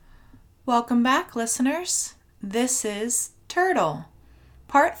Welcome back, listeners. This is Turtle,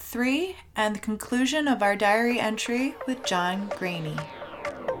 Part 3, and the conclusion of our diary entry with John Greaney.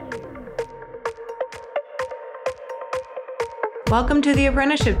 Welcome to the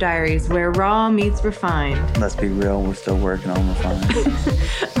Apprenticeship Diaries, where raw meets refined. Let's be real, we're still working on refining.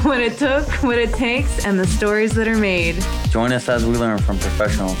 What it took, what it takes, and the stories that are made. Join us as we learn from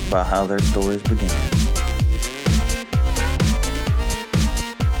professionals about how their stories began.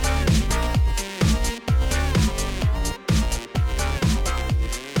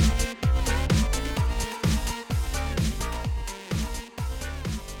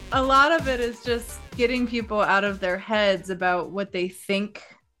 A lot of it is just getting people out of their heads about what they think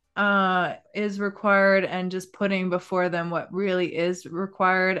is required and just putting before them what really is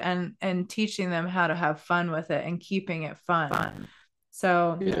required and teaching them how to have fun with it and keeping it fun.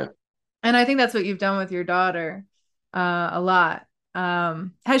 So, Yeah. And I think that's what you've done with your daughter a lot.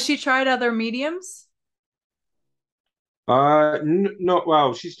 Has she tried other mediums? Not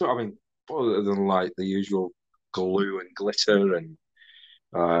well. She's not. I mean, other than like the usual glue and glitter and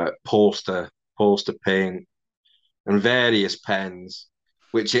poster paint and various pens,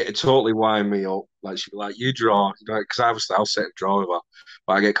 which it totally wind me up. Like she'd be like, "You draw," because obviously I'll sit and draw with her,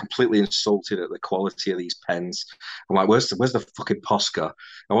 but I get completely insulted at the quality of these pens. I'm like, "Where's the fucking Posca?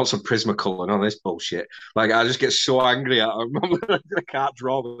 I want some Prismacolor, none of this bullshit." Like I just get so angry at her. I can't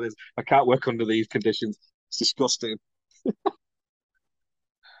draw with this. I can't work under these conditions. It's disgusting.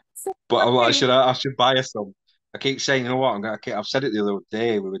 But I'm like, I should buy her some. I keep saying, you know what? I've said it the other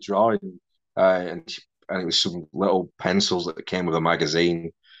day. We were drawing, and it was some little pencils that came with a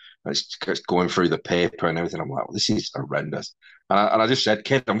magazine. And it's going through the paper and everything. I'm like, well, this is horrendous. And I just said,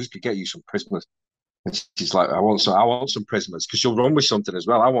 kid, I'm just gonna get you some Prismas. And she's like, I want some Prismas because she'll run with something as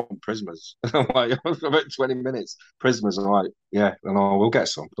well. I want Prismas. And I'm like, about 20 minutes, Prismas. I'm like, yeah, and we'll get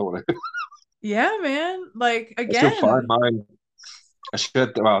some, don't we? Yeah, man. Like I still find again. mine. I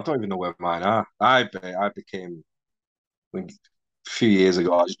should. Well, I don't even know where mine are. I became a few years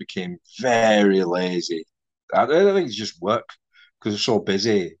ago. I just became very lazy. I don't think it's just work because I'm so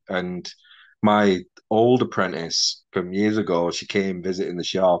busy. And my old apprentice from years ago, she came visiting the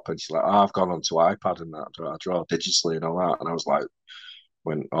shop, and she's like, oh, "I've gone onto iPad and that. I draw digitally and all that." And I was like,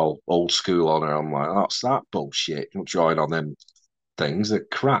 went all old school on her. I'm like, "Oh, it's that bullshit. You're not drawing on them things. They're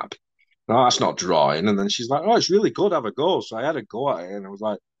crap." No, that's not drawing. And then she's like, "Oh, it's really good. Have a go." So I had a go at it, and I was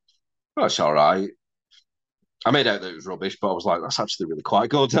like, "Oh, it's all right." I made out that it was rubbish, but I was like, "That's actually really quite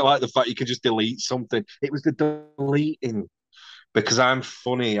good." I like the fact you could just delete something. It was the deleting because I'm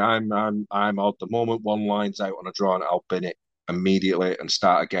funny. I'm odd. The moment one line's out on a drawing, I'll bin it immediately and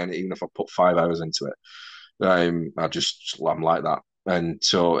start again, even if I put 5 hours into it. I'm like that, and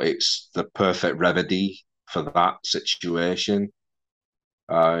so it's the perfect remedy for that situation.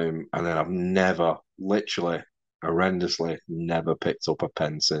 And then I've never, literally, horrendously, never picked up a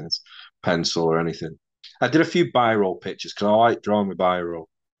pen since, pencil or anything. I did a few biro pictures because I like drawing with biro.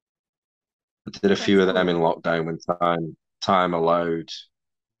 I did a That's few of them in cool. lockdown when time allowed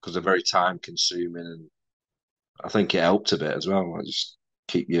because they're very time consuming, and I think it helped a bit as well. I just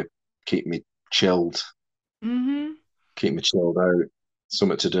keep me chilled, Mm-hmm. keep me chilled out,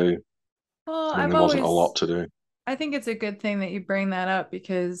 something to do Well, when there wasn't a lot to do. I think it's a good thing that you bring that up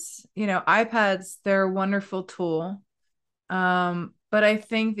because, iPads, they're a wonderful tool. But I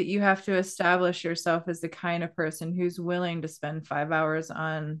think that you have to establish yourself as the kind of person who's willing to spend 5 hours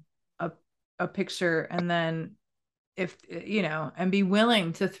on a, a picture and then and be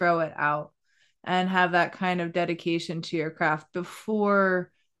willing to throw it out and have that kind of dedication to your craft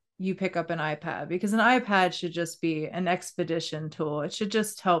before you pick up an iPad, because an iPad should just be an expedition tool. It should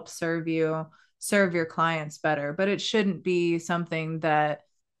just help serve your clients better, but it shouldn't be something that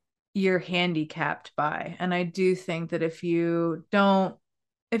you're handicapped by. And I do think that if you don't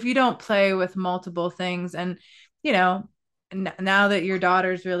play with multiple things and you know now that your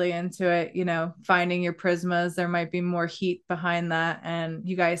daughter's really into it, finding your prismas, there might be more heat behind that, and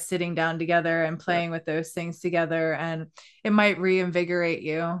you guys sitting down together and Yeah. playing with those things together, and it might reinvigorate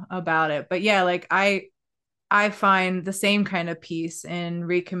you about it. But yeah, like I find the same kind of peace in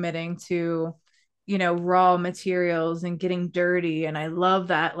recommitting to, raw materials and getting dirty. And I love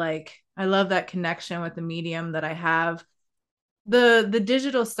that connection with the medium that I have. The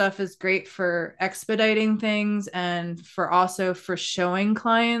digital stuff is great for expediting things and for showing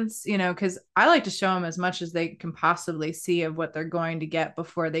clients, because I like to show them as much as they can possibly see of what they're going to get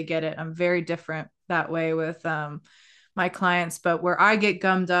before they get it. I'm very different that way with my clients. But where I get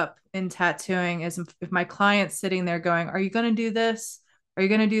gummed up in tattooing is if my client's sitting there going, are you going to do this? Are you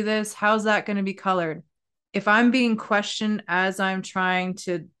going to do this? How's that going to be colored? If I'm being questioned as I'm trying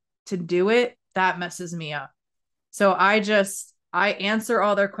to to do it, that messes me up. So I answer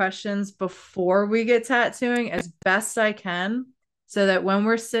all their questions before we get tattooing as best I can, so that when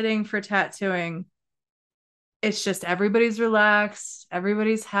we're sitting for tattooing, it's just everybody's relaxed,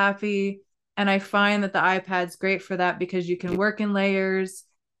 everybody's happy. And I find that the iPad's great for that because you can work in layers.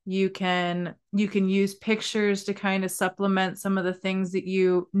 You can use pictures to kind of supplement some of the things that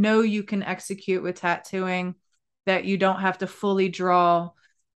you know you can execute with tattooing that you don't have to fully draw.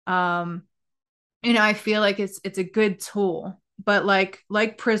 Um, I feel like it's a good tool, but like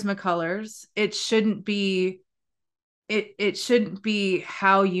Prismacolors, it shouldn't be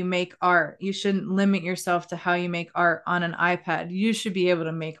how you make art. You shouldn't limit yourself to how you make art on an iPad. You should be able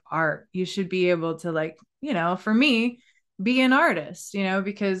to make art. You should be able to, like, for me, be an artist,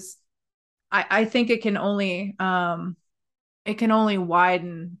 because I think it can only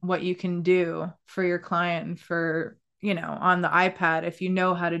widen what you can do for your client and for, on the iPad if you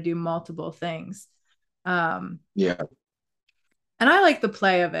know how to do multiple things. Yeah. And I like the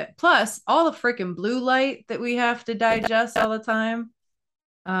play of it. Plus, all the freaking blue light that we have to digest all the time.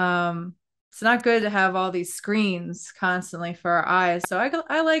 It's not good to have all these screens constantly for our eyes. So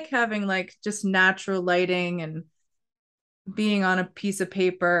I like having like just natural lighting and being on a piece of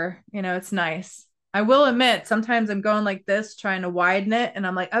paper. It's nice. I will admit, sometimes I'm going like this, trying to widen it, and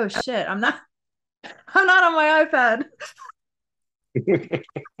I'm like, oh shit, I'm not on my iPad.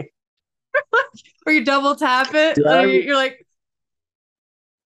 Or you double tap it, Yeah, you're like,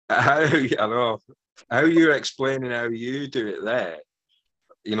 I know how you're explaining how you do it there.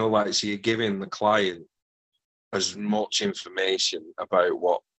 Like, so you're giving the client as much information about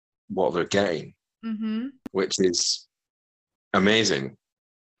what they're getting, mm-hmm. which is amazing.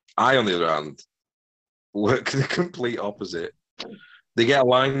 I, on the other hand, work the complete opposite. They get a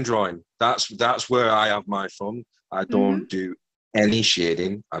line drawing. That's where I have my fun. I Mm-hmm. don't do any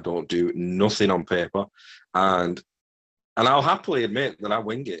shading. I don't do nothing on paper, and I'll happily admit that I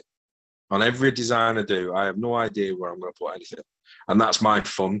wing it on every design I do. I have no idea where I'm going to put anything, and that's my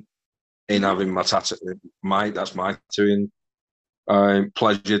fun in Mm-hmm. having my tattoo. That's my tattooing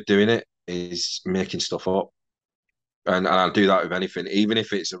pleasure doing it, is making stuff up, and I'll do that with anything, even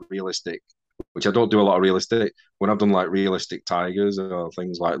if it's a realistic, which I don't do a lot of realistic. When I've done like realistic tigers or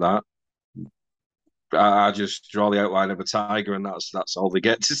things like that, I just draw the outline of a tiger, and that's all they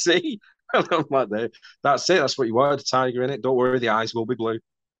get to see. And I'm like, that's it. That's what you wanted, a tiger in it. Don't worry, the eyes will be blue,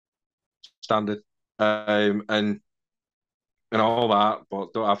 standard, and all that.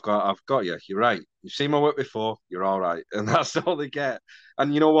 But I've got you. You're right. You've seen my work before. You're all right, and that's all they get.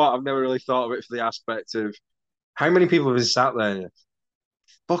 And you know what? I've never really thought of it for the aspect of how many people have been sat there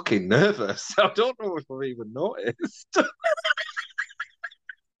fucking nervous. I don't know if I've even noticed.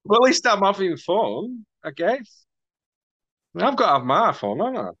 Well, at least I'm having fun, I guess. I've got to have my fun,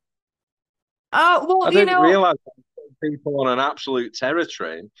 haven't I? Oh, I well, didn't realise people on an absolute terror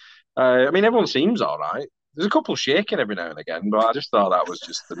train. I mean, everyone seems all right. There's a couple shaking every now and again, but I just thought that was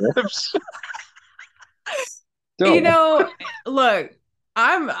just the nerves. you Don't. know, look,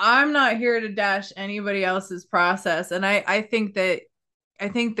 I'm not here to dash anybody else's process. And I think the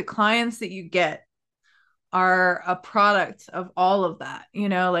clients that you get are a product of all of that,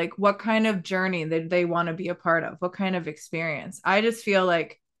 like what kind of journey that they want to be a part of, what kind of experience. I just feel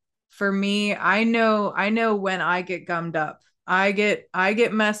like for me, I know when I get gummed up. I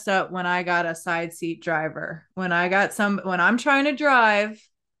get messed up when I got a side seat driver. When I'm trying to drive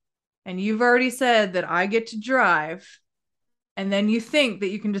and you've already said that I get to drive, and then you think that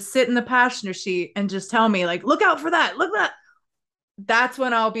you can just sit in the passenger seat and just tell me like, look out for that, look at that. That's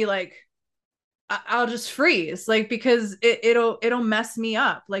when I'll be like, I'll just freeze, like, because it'll mess me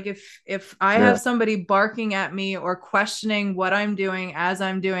up. Like if I Yeah. have somebody barking at me or questioning what I'm doing as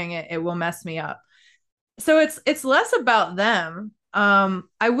I'm doing it, it will mess me up. So it's less about them.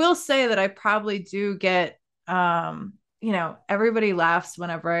 I will say that I probably do get everybody laughs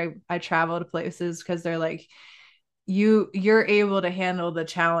whenever I travel to places because they're like, you're able to handle the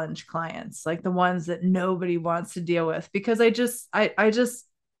challenge clients, like the ones that nobody wants to deal with, because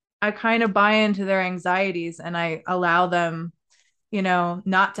I kind of buy into their anxieties and I allow them,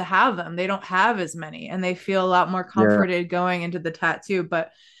 not to have them. They don't have as many and they feel a lot more Yeah. comforted going into the tattoo.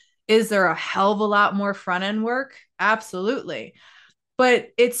 But is there a hell of a lot more front end work? Absolutely. But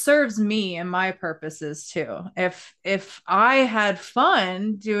it serves me and my purposes too. If I had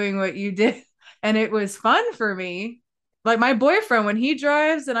fun doing what you did and it was fun for me, like my boyfriend, when he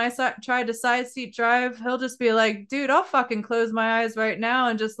drives and tried to side seat drive, he'll just be like, dude, I'll fucking close my eyes right now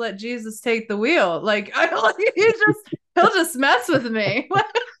and just let Jesus take the wheel. Like, I don't like, he'll just mess with me.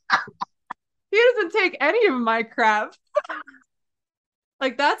 He doesn't take any of my crap.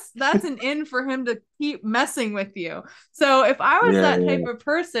 Like that's an in for him to keep messing with you. So if I was Yeah, that type yeah, of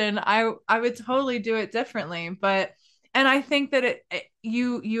person, I would totally do it differently. But and I think that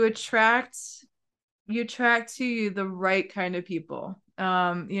you attract to you the right kind of people.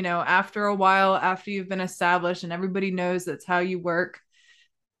 After a while, after you've been established and everybody knows that's how you work,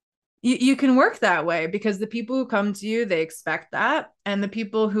 you can work that way because the people who come to you, they expect that. And the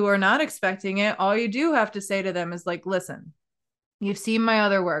people who are not expecting it, all you do have to say to them is like, listen, you've seen my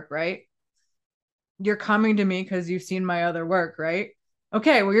other work, right? You're coming to me because you've seen my other work, right?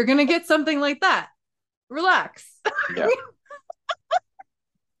 Okay, well, you're going to get something like that. Relax. yeah,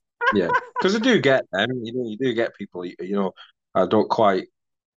 yeah. Because I do get them. You do get people. I don't quite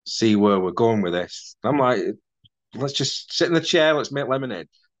see where we're going with this. I'm like, let's just sit in the chair. Let's make lemonade.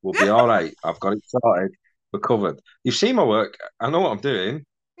 We'll be all right. I've got it sorted. We're covered. You've seen my work. I know what I'm doing.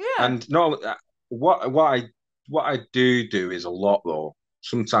 Yeah. And no, what I do is a lot though.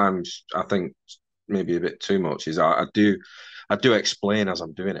 Sometimes I think maybe a bit too much is I do explain as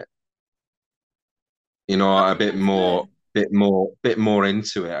I'm doing it. A bit That's more, good. bit more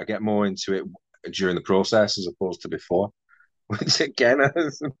into it. I get more into it during the process as opposed to before. Which again, I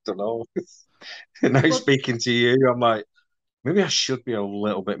don't know. Now Well, speaking to you, I'm like, maybe I should be a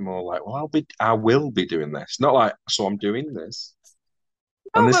little bit more like, well, I will be doing this. Not like, so I'm doing this,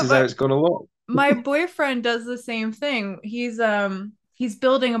 and no, this but is how it's gonna look. my boyfriend does the same thing. He's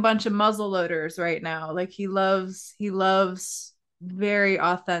building a bunch of muzzle loaders right now. Like he loves very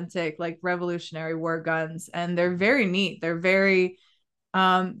authentic, like Revolutionary War guns, and they're very neat. They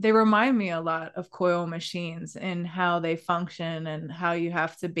remind me a lot of coil machines and how they function and how you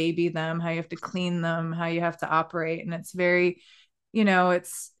have to baby them, how you have to clean them, how you have to operate. And it's very,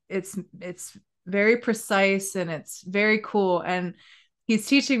 it's very precise and it's very cool. And he's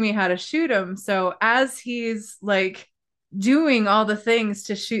teaching me how to shoot them. So as he's like doing all the things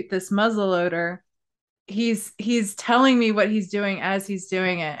to shoot this muzzle loader, he's telling me what he's doing as he's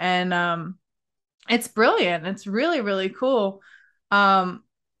doing it. And it's brilliant. It's really, really cool. Um,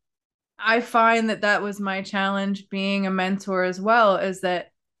 I find that that was my challenge being a mentor as well, is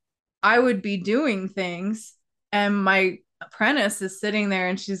that I would be doing things and my apprentice is sitting there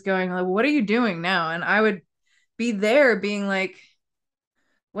and she's going like, what are you doing now? And I would be there being like,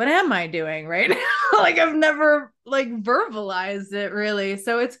 what am I doing right now? Like I've never like verbalized it really.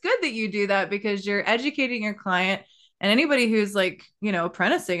 So it's good that you do that because you're educating your client and anybody who's like,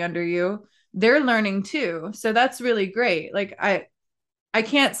 apprenticing under you, they're learning too. So that's really great. Like I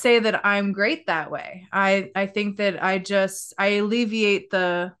can't say that I'm great that way. I think that I alleviate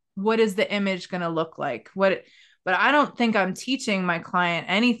the what is the image going to look like? But I don't think I'm teaching my client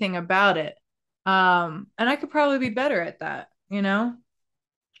anything about it. And I could probably be better at that. Mm.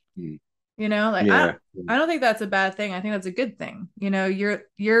 Like Yeah, I don't think that's a bad thing. I think that's a good thing.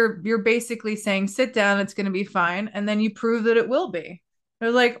 You're basically saying sit down, it's going to be fine, and then you prove that it will be.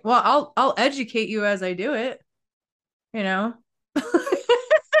 They're like, well, I'll educate you as I do it, you know.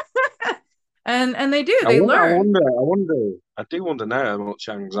 And they do, I they wonder, I learn. wonder, I wonder, I do wonder now how much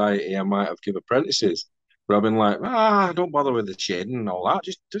anxiety I might have given apprentices. But I've been like, don't bother with the shading and all that.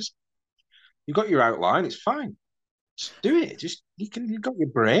 Just you got your outline, it's fine. Just do it. You've got your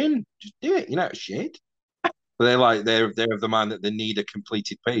brain. Just do it. You're not a shade. But they're of the mind that they need a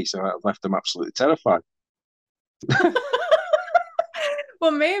completed piece, and I've left them absolutely terrified.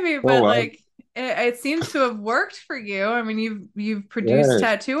 Well, maybe, Oh but well, like it seems to have worked for you. I mean, you've produced yeah.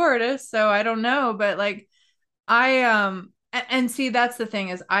 tattoo artists, so I don't know, but like and see, that's the thing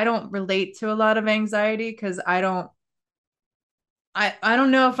is I don't relate to a lot of anxiety because I don't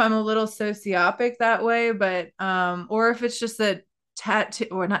know if I'm a little sociopic that way, but or if it's just that tattoo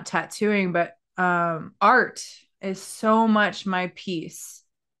or not tattooing, but art is so much my peace.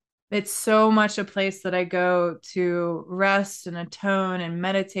 It's so much a place that I go to rest and atone and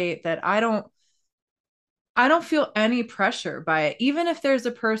meditate that I don't feel any pressure by it. Even if there's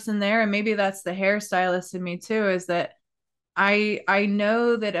a person there, and maybe that's the hairstylist in me too, is that I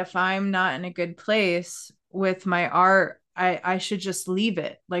know that if I'm not in a good place with my art, I should just leave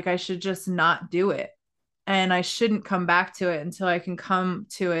it. Like I should just not do it. And I shouldn't come back to it until I can come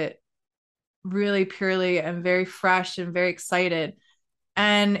to it really purely and very fresh and very excited.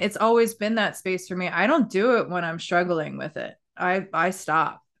 And it's always been that space for me. I don't do it when I'm struggling with it. I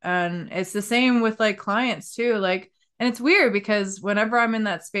stop. And it's the same with like clients too. Like, and it's weird because whenever I'm in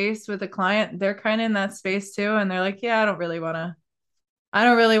that space with a client, they're kind of in that space too. And they're like, yeah, I don't really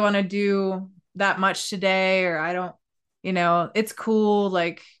want to do that much today, or I don't, it's cool.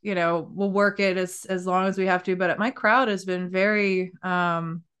 Like, we'll work it as long as we have to. But my crowd has been very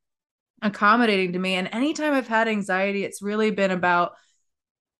accommodating to me. And anytime I've had anxiety, it's really been about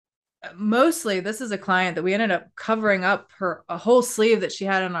mostly this is a client that we ended up covering up her a whole sleeve that she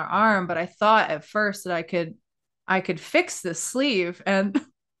had on her arm, but I thought at first that I could fix this sleeve, and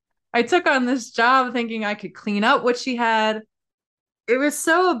I took on this job thinking I could clean up what she had. It was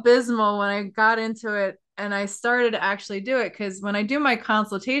so abysmal when I got into it and I started to actually do it, because when I do my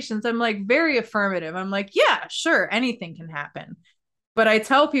consultations, I'm like very affirmative. I'm like, yeah, sure, anything can happen. But I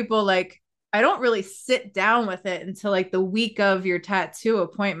tell people, like, I don't really sit down with it until like the week of your tattoo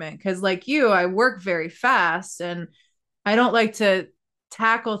appointment, because like you, I work very fast and I don't like to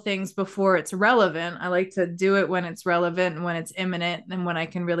tackle things before it's relevant. I like to do it when it's relevant and when it's imminent and when I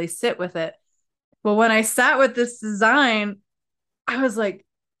can really sit with it. But when I sat with this design, I was like,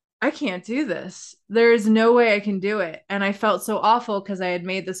 I can't do this. There is no way I can do it. And I felt so awful because I had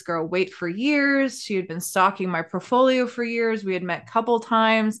made this girl wait for years. She had been stalking my portfolio for years. We had met a couple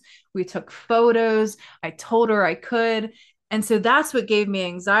times. We took photos. I told her I could. And so that's what gave me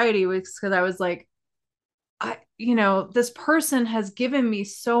anxiety, was because I was like, this person has given me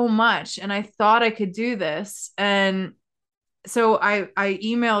so much and I thought I could do this. And so I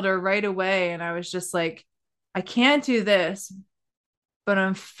emailed her right away and I was just like, I can't do this, but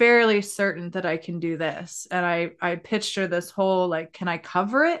I'm fairly certain that I can do this. And I pitched her this whole, like, can I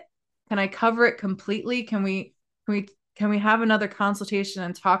cover it? Can I cover it completely? Can we have another consultation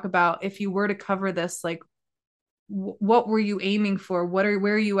and talk about, if you were to cover this, like, what were you aiming for? Where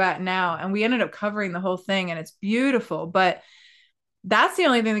are you at now? And we ended up covering the whole thing and it's beautiful. But that's the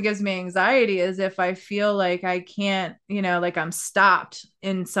only thing that gives me anxiety, is if I feel like I can't, like I'm stopped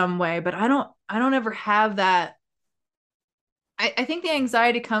in some way. But I don't ever have that. I think the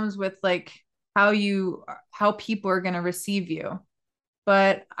anxiety comes with like how people are going to receive you.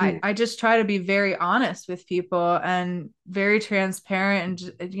 But I, Mm. I just try to be very honest with people and very transparent.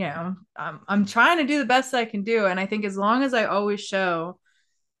 And, I'm trying to do the best I can do. And I think as long as I always show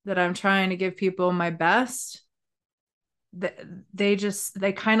that I'm trying to give people my best,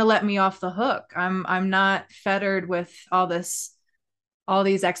 they kind of let me off the hook. I'm not fettered with all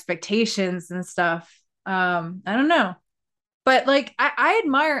these expectations and stuff. I don't know, but like I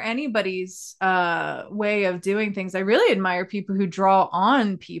admire anybody's way of doing things. I really admire people who draw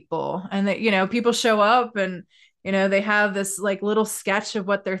on people, and that people show up and they have this like little sketch of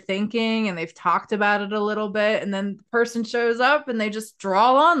what they're thinking and they've talked about it a little bit, and then the person shows up and they just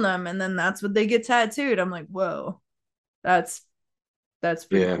draw on them and then that's what they get tattooed. I'm like, whoa, that's that's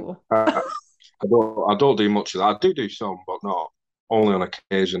pretty Yeah. cool. I don't do much of that. I do some, but not only on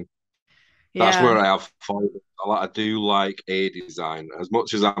occasion. That's where Yeah. I have fun. I do like a design as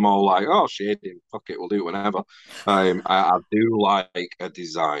much as I'm all like, oh, shading, fuck it, we'll do it whenever. I do like a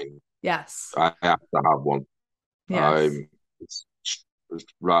design. Yes. I have to have one. Yes. Um, it's, it's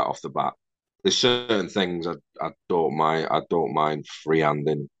right off the bat. There's certain things I don't mind. I don't mind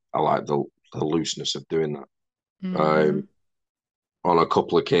freehanding. I like the looseness of doing that. Mm-hmm. On a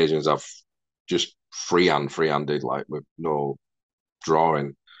couple of occasions, I've just freehanded, like with no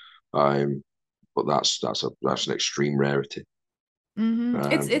drawing. Um, but that's an extreme rarity.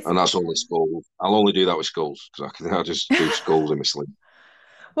 Mm-hmm. It's And that's only skulls. I'll only do that with skulls because I just do skulls in my sleep.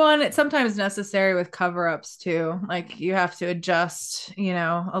 Well, and it's sometimes necessary with cover-ups too. Like you have to adjust,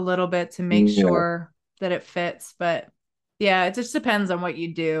 a little bit to make Yeah. sure that it fits. But yeah, it just depends on what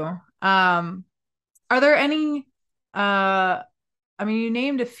you do. Are there any I mean, you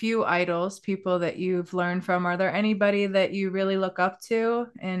named a few idols, people that you've learned from. Are there anybody that you really look up to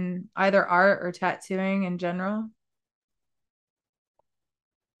in either art or tattooing in general?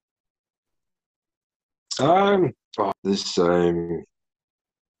 This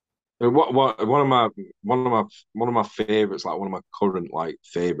what one of my favorites, like one of my current like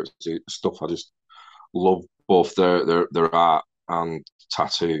favorites stuff. I just love both their art and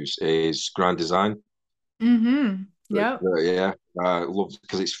tattoos is grand design. Mm-hmm. Yep. Yeah, love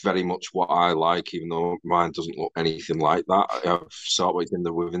because it's very much what I like, even though mine doesn't look anything like that. I've sort of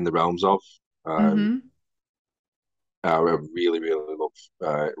within the realms of. Um, Mm-hmm. I really, really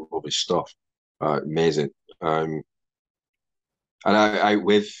love his stuff. Amazing. Um, and I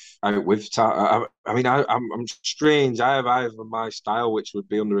mean, I'm strange. I have either my style, which would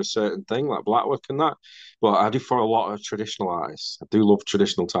be under a certain thing, like blackwork and that, but I do for a lot of traditional artists. I do love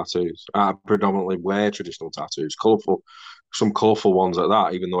traditional tattoos. I predominantly wear traditional tattoos, some colourful ones like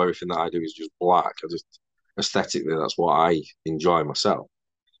that. Even though everything that I do is just black, I just aesthetically that's what I enjoy myself.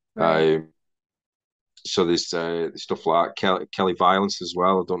 Right. Um, so there's stuff like Kelly Violence as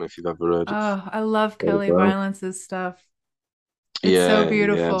well. I don't know if you've ever heard of Oh, I love Kelly Kelly Violence. Violence's stuff. It's so Yeah,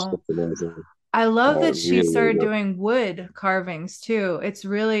 beautiful. stuff amazing. I love that she Really, really started good. doing wood carvings too. It's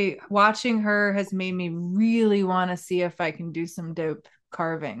really, watching her has made me really want to see if I can do some dope.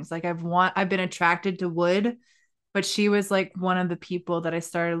 carvings. Like I've been attracted to wood, but she was like one of the people that I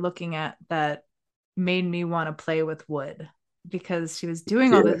started looking at that made me want to play with wood because she was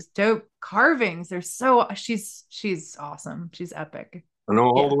doing all Yeah. those dope carvings. They're so she's awesome. She's epic. I know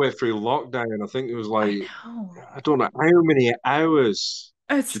all Yeah. the way through lockdown, I think it was I like, know. I don't know how many hours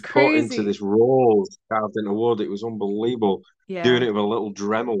It's she put into crazy. this roll carved into wood. It was unbelievable. Doing Yeah. it with a little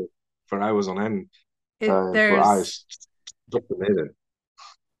Dremel for hours on end. It But I there's was just amazing.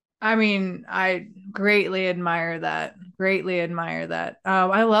 I mean, I greatly admire that. Greatly admire that.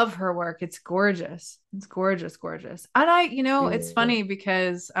 I love her work. It's gorgeous. It's gorgeous, gorgeous. And it's Yeah. funny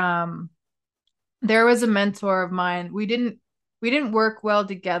because there was a mentor of mine. We didn't work well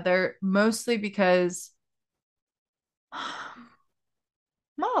together, mostly because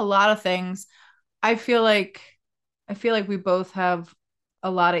not a lot of things. I feel like I feel like we both have a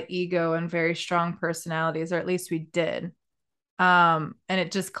lot of ego and very strong personalities, or at least we did. And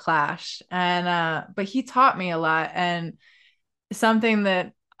it just clashed. And but he taught me a lot, and something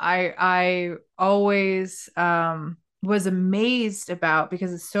that I always was amazed about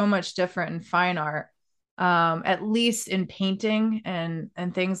because it's so much different in fine art, at least in painting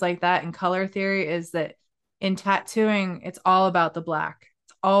and things like that in color theory, is that in tattooing it's all about the black.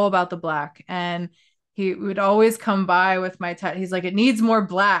 It's all about the black. And he would always come by with my tattoo. He's like, it needs more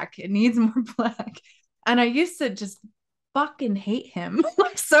black. It needs more black. And I used to just fucking hate him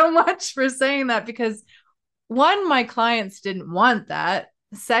like so much for saying that because one, my clients didn't want that.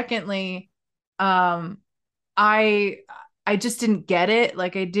 Secondly, um, I I just didn't get it.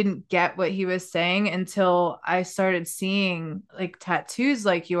 Like I didn't get what he was saying until I started seeing like tattoos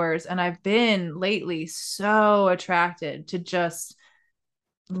like yours. And I've been lately so attracted to just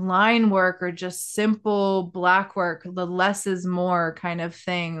line work or just simple black work, the less is more kind of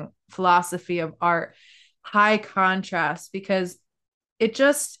thing, philosophy of art, high contrast, because it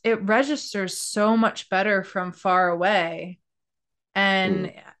registers so much better from far away.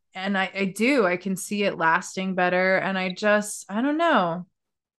 Mm. And I can see it lasting better. And I don't know,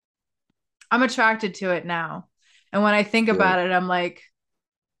 I'm attracted to it now. And when I think Yeah. about it, I'm like,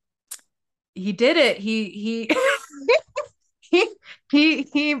 he did it. He he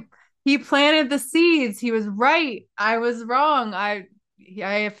he he planted the seeds. He was right. I was wrong. I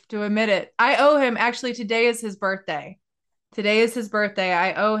have to admit it. I owe him. Actually, today is his birthday. Today is his birthday.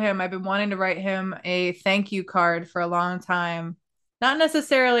 I owe him. I've been wanting to write him a thank you card for a long time. Not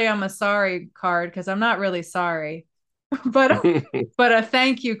necessarily I'm a sorry card because I'm not really sorry, but but a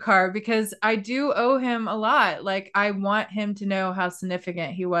thank you card because I do owe him a lot. Like I want him to know how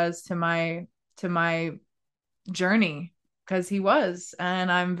significant he was to my journey because he was,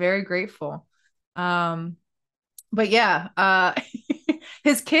 and I'm very grateful. Um, but yeah,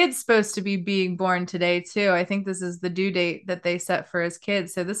 his kid's supposed to be being born today too. I think this is the due date that they set for his kid.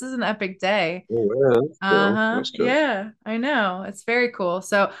 So this is an epic day. Oh, yeah, that's cool. Uh-huh. That's cool. Yeah, I know. It's very cool.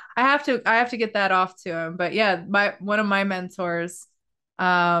 So I have to get that off to him. But yeah, my one of my mentors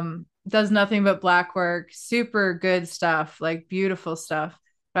does nothing but black work, super good stuff, like beautiful stuff.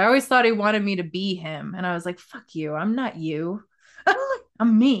 But I always thought he wanted me to be him. And I was like, fuck you. I'm not you.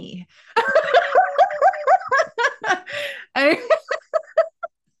 I'm me. I,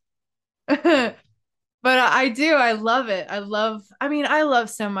 but I do. I love it. I love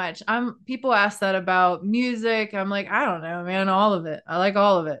so much. People ask that about music. I'm like, I don't know, man, all of it. I like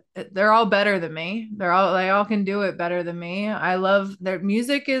all of it. They're all better than me. They all can do it better than me. I love their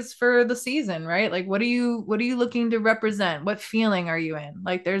music is for the season, right? Like what are you looking to represent? What feeling are you in?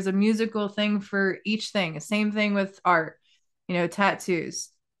 Like there's a musical thing for each thing. Same thing with art, tattoos.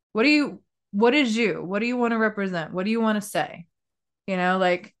 What do you what is you? What do you want to represent? What do you want to say?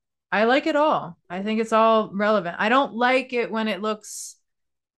 Like I like it all. I think it's all relevant. I don't like it when it looks,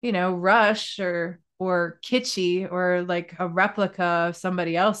 rush or kitschy or like a replica of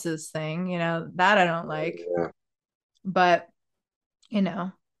somebody else's thing, that I don't like. Yeah. But, you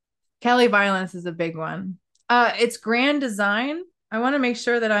know, Kelly Violence is a big one. It's Grand Design. I want to make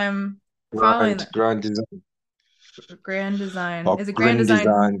sure that I'm following Grand, the grand design. Grand Design. Or Is it Grand grand Design?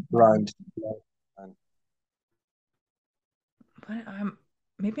 design. Grand design. What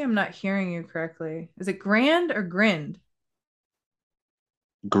maybe I'm not hearing you correctly. Is it Grand or Grind?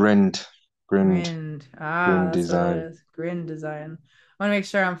 Grind. Grind. Grind. Ah, Grind that's what it design. is. Grind design. I want to make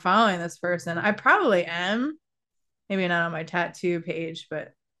sure I'm following this person. I probably am. Maybe not on my tattoo page,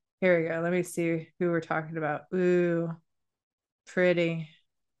 but here we go. Let me see who we're talking about. Ooh, pretty.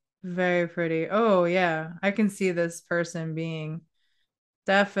 Very pretty. Oh, yeah. I can see this person being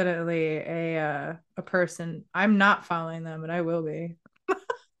definitely a person. I'm not following them, but I will be.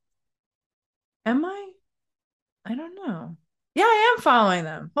 Am I? I don't know. Yeah, I am following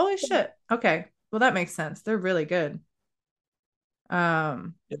them. Holy shit. Okay. Well, that makes sense. They're really good.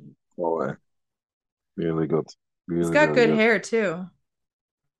 Um, Yeah. Oh, really good. he's Really, got really good good. hair too.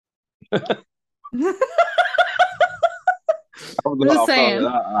 I'm just I've got saying.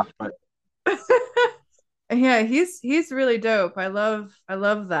 that aspect. Yeah, he's really dope. I love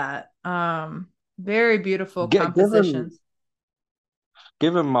that. Very beautiful Given compositions.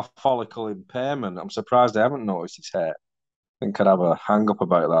 given my follicle impairment, I'm surprised I haven't noticed his hair. I think I'd have a hang up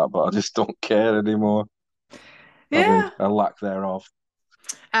about that, but I just don't care anymore. Having Yeah. a lack thereof.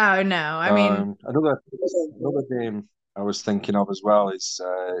 Oh no. I mean, Another game I was thinking of as well is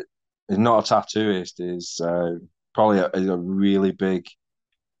not a tattooist, is probably a really big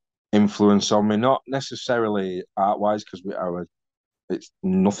influence on me. Not necessarily art wise, because it's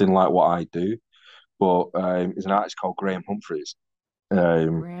nothing like what I do, but there's an artist called Graham Humphreys.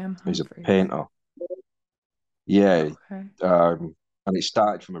 Um, Graham he's a Humphreys. painter. Yeah, Okay. and it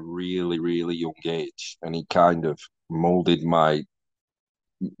started from a really, really young age, and he kind of molded my.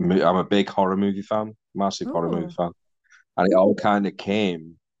 I'm a big horror movie fan, massive horror movie Oh. fan, and it all kind of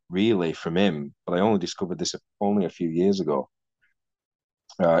came really from him. But I only discovered this only a few years ago.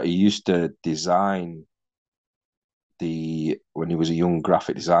 He used to design the when he was a young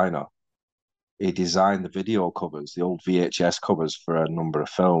graphic designer. He designed the video covers, the old VHS covers for a number of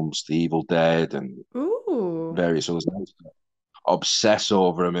films, The Evil Dead and Ooh. various others. I used to obsess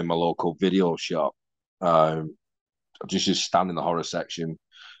over them in my local video shop. Just stand in the horror section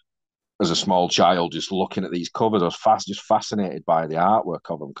as a small child, just looking at these covers. I was just fascinated by the artwork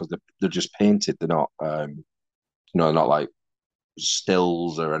of them because they're just painted. They're not, they're not like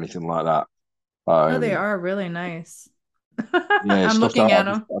stills or anything like that. No, they Um, are really nice. yeah, I'm stuff that looking at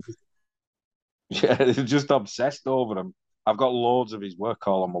them. yeah, just obsessed over them. I've got loads of his work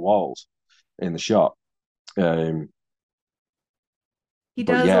all on my walls in the shop. Um, He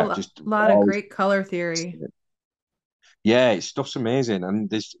but does a yeah, just lot of always great color theory. yeah, his stuff's amazing. And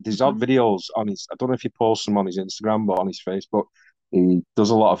there's odd Hmm. videos on his. I don't know if he posts them on his Instagram, but on his Facebook, he does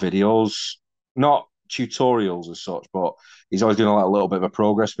a lot of videos, not tutorials as such, but he's always doing like a little bit of a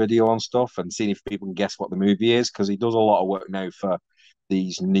progress video on stuff and seeing if people can guess what the movie is because he does a lot of work now for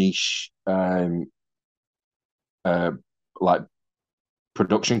these niche uh like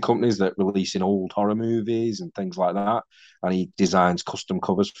production companies that release in old horror movies and things like that. And he designs custom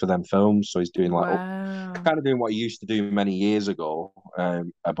covers for them films. So he's doing like Wow. kind of doing what he used to do many years ago,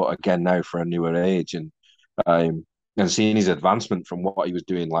 but again now for a newer age. Um, and seeing his advancement from what he was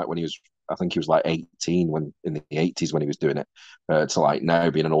doing, like when he was, I think he was like 18 when in the 80s when he was doing it, to like now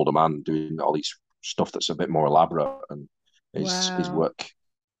being an older man doing all these stuff that's a bit more elaborate and his Wow. work.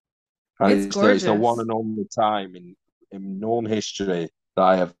 And It's it's the one gorgeous. and only time in known history that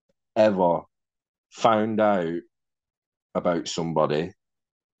I have ever found out about somebody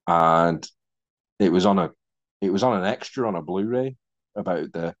and it was on a it was on an extra on a Blu-ray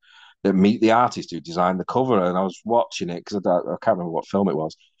about the meet the artist who designed the cover, and I was watching it because I can't remember what film it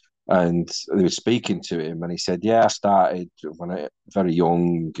was, and they were speaking to him, and he said, "Yeah, I started when I very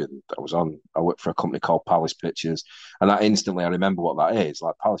young, and I worked for a company called Palace Pictures, and that instantly I remember what that is,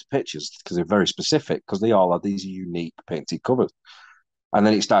 like Palace Pictures, because they're very specific, because they all had these unique painted covers." And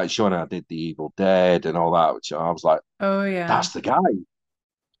then it started showing I did The Evil Dead and all that, which I was like, Oh yeah. "That's the guy."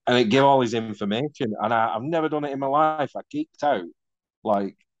 And it gave all his information. And I've never done it in my life. I geeked out.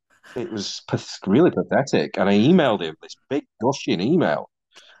 Like, it was really pathetic. And I emailed him this big gushing email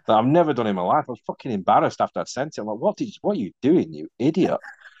that I've never done in my life. I was fucking embarrassed after I'd sent it. I'm like, what are you doing, you idiot?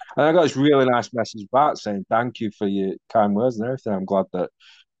 And I got this really nice message back saying, thank you for your kind words and everything. I'm glad that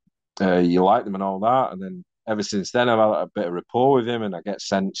you like them and all that. And then ever since then, I've had a bit of rapport with him and I get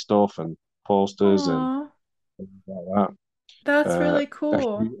sent stuff and posters and Aw, things like that. that's really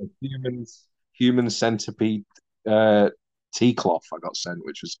cool. A human centipede uh, tea cloth I got sent,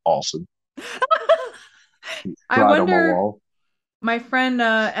 which was awesome. I Right on my wonder, wall. My friend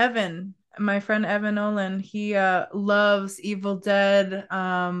Evan Olin, he loves Evil Dead,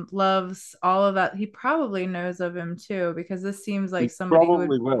 loves all of that. He probably knows of him too, because this seems like He somebody who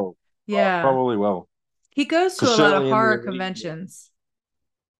would, probably will. yeah. Probably will. He goes to Because a lot of certainly in the horror arena, conventions.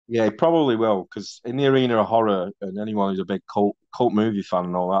 yeah, he probably will. Because in the arena of horror, and anyone who's a big cult movie fan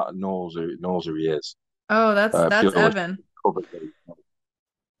and all that knows who he is. Oh, that's Purely Evan. covered.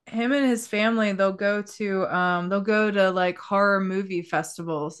 Him and his family, they'll go to like horror movie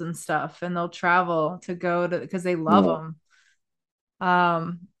festivals and stuff, and they'll travel to go to because they love Yeah. them.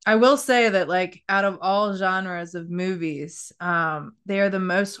 I will say that like out of all genres of movies, they are the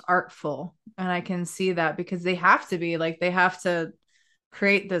most artful, and I can see that because they have to be like they have to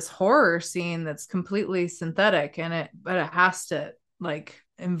create this horror scene that's completely synthetic, but it has to like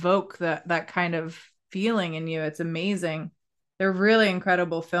invoke that kind of feeling in you. It's amazing. They're really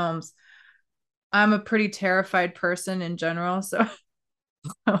incredible films. I'm a pretty terrified person in general, so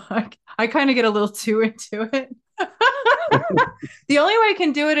I kind of get a little too into it. The only way I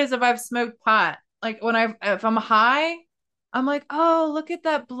can do it is if I've smoked pot. Like if I'm high, I'm like, oh, look at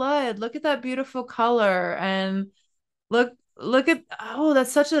that blood, look at that beautiful color, and look at, oh,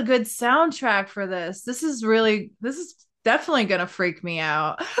 that's such a good soundtrack for this. This is definitely gonna freak me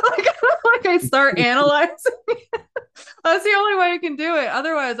out. Like I start analyzing. That's the only way I can do it.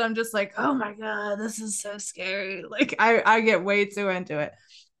 Otherwise, I'm just like, oh my God, this is so scary. Like I get way too into it.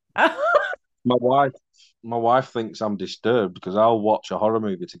 My wife, my wife thinks I'm disturbed because I'll watch a horror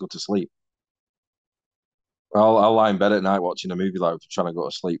movie to go to sleep. I'll lie in bed at night watching a movie like trying to go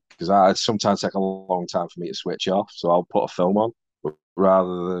to sleep because I sometimes take a long time for me to switch off. So I'll put a film on, but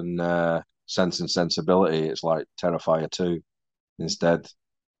rather than Sense and Sensibility, it's like Terrifier 2 instead.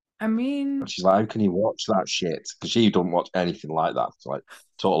 I mean, And she's like, "How can you watch that shit?" Because she don't watch anything like that. It's like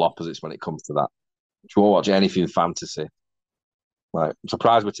total opposites when it comes to that. She won't watch anything fantasy. Like, I'm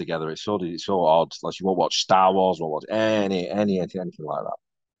surprised we're together. It's so odd. Like, she won't watch Star Wars, won't watch anything like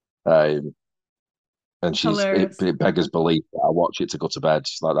that. And hilarious. it beggars belief that I watch it to go to bed.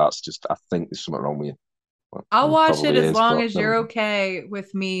 She's like, that's just, I think there's something wrong with you. I'll Well, watch it probably as is, long but as never you're mind. okay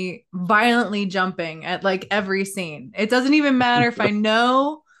with me violently jumping at like every scene. It doesn't even matter if I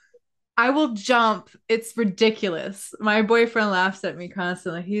know I will jump. It's ridiculous. My boyfriend laughs at me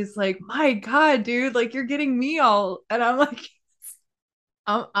constantly. He's like, "My God, dude, like you're getting me all," and I'm like,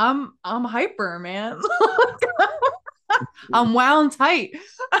 I'm hyper, man. I'm wound tight."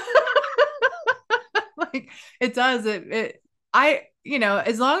 Like it does it.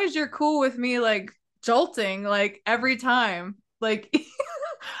 As long as you're cool with me, like jolting, like every time, like.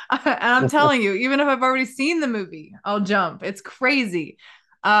 And I'm telling you, even if I've already seen the movie, I'll jump. It's crazy.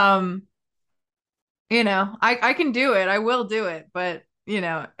 Um, I can do it. I will do it, but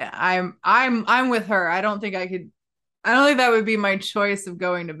I'm with her. I don't think I could. I don't think that would be my choice of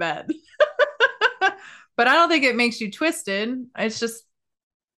going to bed. But I don't think it makes you twisted. It's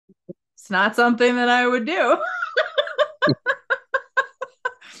not something that I would do.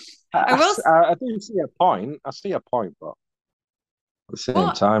 I will. I do see a point. I see a point, but at the same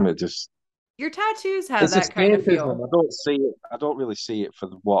Well, time, it just, your tattoos have it's that kind of escapism. feel. I don't see it. I don't really see it for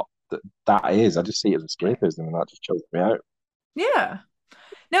what that is. I just see it as escapism, and that just chokes me out. Yeah.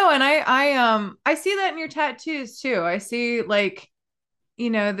 No, and I see that in your tattoos too. I see like,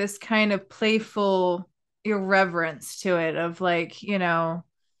 this kind of playful irreverence to it of like,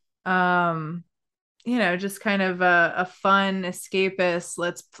 um, just kind of a fun escapist.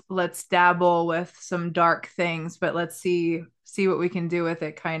 Let's dabble with some dark things, but let's see what we can do with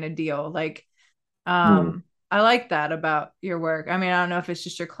it kind of deal. Like, Hmm. I like that about your work. I mean, I don't know if it's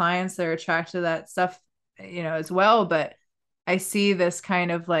just your clients that are attracted to that stuff, as well, but I see this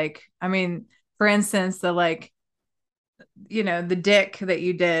kind of like, I mean, for instance, the dick that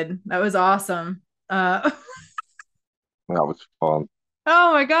you did, that was awesome. That was fun.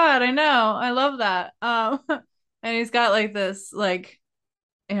 Oh my God, I know. I love that. And he's got like this, like,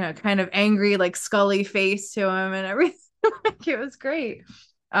 kind of angry, like Scully face to him and everything. Like it was great.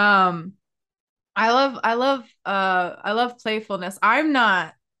 Um, I love playfulness.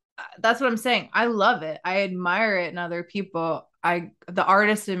 That's what I'm saying. I love it. I admire it in other people. The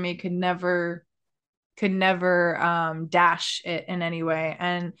artist in me could never dash it in any way.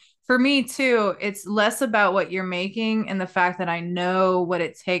 And for me too, it's less about what you're making and the fact that I know what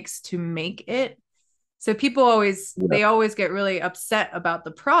it takes to make it. So people Yeah. they always get really upset about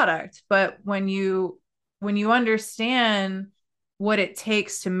the product, but when you understand what it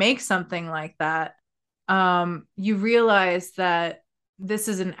takes to make something like that, you realize that this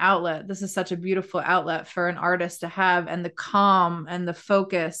is an outlet. This is such a beautiful outlet for an artist to have, and the calm and the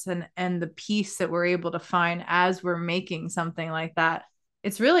focus and the peace that we're able to find as we're making something like that.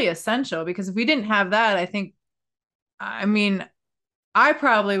 It's really essential because if we didn't have that, I mean, I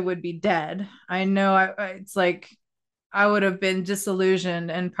probably would be dead. I know it's like I would have been disillusioned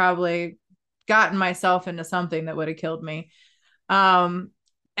and probably gotten myself into something that would have killed me. Um,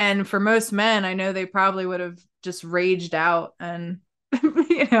 and for most men, I know they probably would have just raged out and,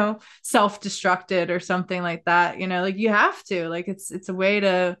 self-destructed or something like that. Like you have to, like it's a way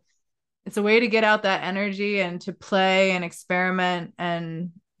to get out that energy and to play and experiment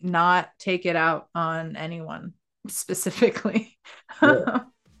and not take it out on anyone specifically. Yeah.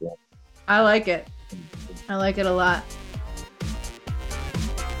 I Yeah. like it. I like it a lot.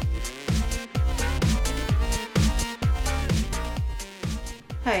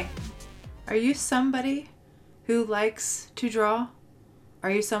 Hey, are you somebody who likes to draw?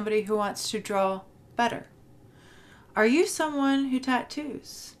 Are you somebody who wants to draw better? Are you someone who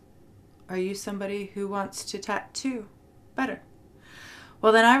tattoos? Are you somebody who wants to tattoo better?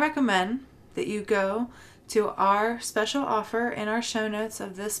 Well, then I recommend that you go to our special offer in our show notes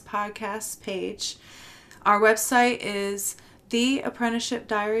of this podcast page. Our website is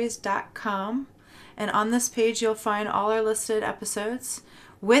theapprenticeshipdiaries.com, and on this page you'll find all our listed episodes.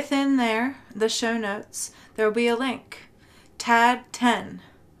 Within there, the show notes, there will be a link, TAD 10.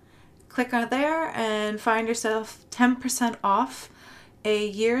 Click on there and find yourself 10% off a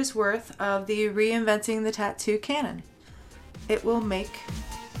year's worth of the Reinventing the Tattoo Canon. It will make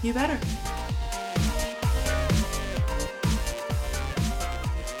you better.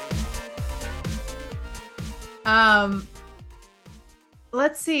 Um,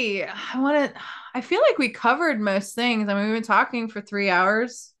 let's see. I feel like we covered most things. I mean, we've been talking for 3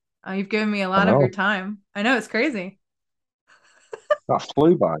 hours. You've given me a I lot of your know. time. I know it's crazy. That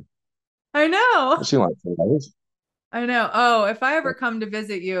flew by. I know. It seemed like 3 days. I know. Oh, if I ever come to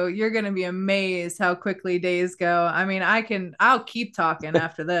visit you, you're going to be amazed how quickly days go. I mean, I'll keep talking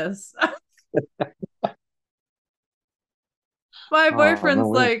after this. My Oh, no boyfriend's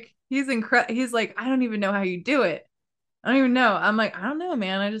way. like, he's like, I don't even know how you do it. I don't even know. I'm like, I don't know,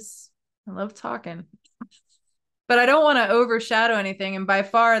 man. I love talking. But I don't want to overshadow anything. And by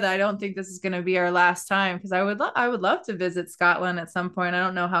far, that I don't think this is going to be our last time because I would love to visit Scotland at some point. I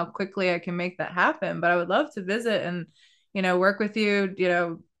don't know how quickly I can make that happen, but I would love to visit and work with you.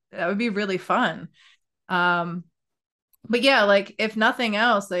 That would be really fun. Um, but yeah, like if nothing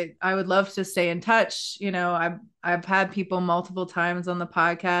else, like I would love to stay in touch. I've had people multiple times on the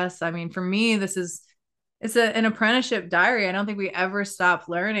podcast. I mean, for me, an apprenticeship diary. I don't think we ever stop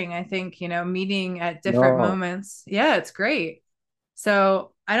learning. I think, meeting at different No, moments. Yeah, it's great.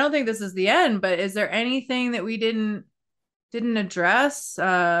 So I don't think this is the end, but is there anything that we didn't address?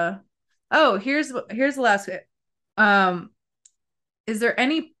 Oh, here's the last bit. Um, is there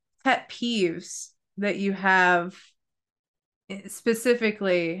any pet peeves that you have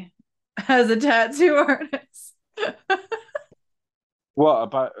specifically as a tattoo artist? what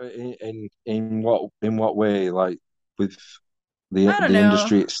about in what way? Like with the I don't the know.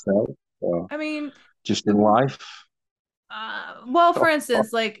 industry itself, or I mean, just in life? well, for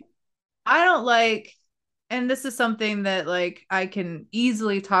instance, like I don't like, and this is something that like I can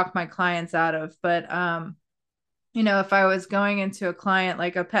easily talk my clients out of, but if I was going into a client,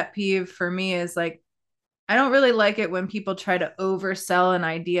 like a pet peeve for me is like I don't really like it when people try to oversell an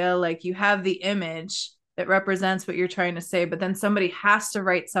idea. Like you have the image that represents what you're trying to say, but then somebody has to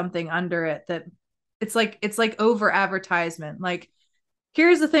write something under it that it's like over advertisement. Like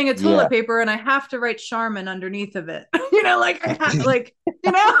here's the thing of Yeah. toilet paper, and I have to write Charmin underneath of it. Like like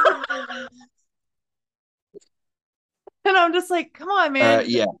you know, and I'm just like, come on, man.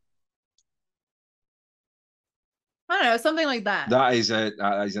 Yeah. I don't know, something like that. That is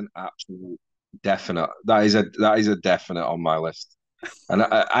an absolute definite. That is a definite on my list, and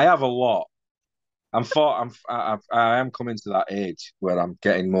I have a lot. I am coming to that age where I'm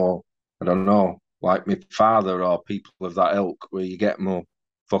getting more. I don't know, like my father or people of that ilk, where you get more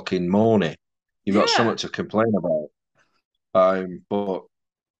fucking money. You've got Yeah. something to complain about. But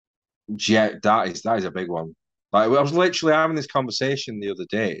yeah, that is a big one. Like I was literally having this conversation the other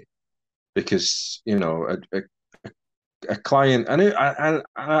day because a client, and at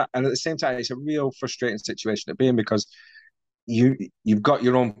the same time, it's a real frustrating situation to be in because you've got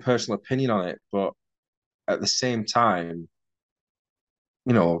your own personal opinion on it, but at the same time,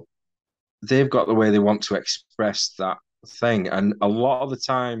 you know, they've got the way they want to express that thing, and a lot of the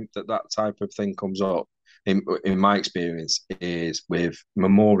time that type of thing comes up, in my experience, is with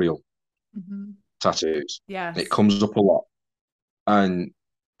memorial Mhm. tattoos. It Yes. comes up a lot, and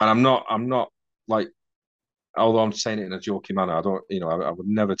I'm not like, although I'm saying it in a joking manner, I don't, I would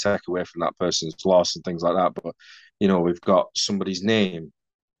never take away from that person's loss and things like that. But we've got somebody's name,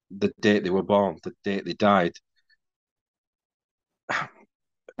 the date they were born, the date they died,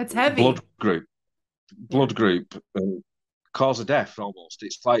 It's blood heavy. group, Yeah. cause of death almost.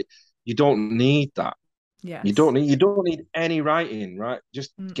 It's like you don't need that. You don't Yes. need you don't need any writing, right?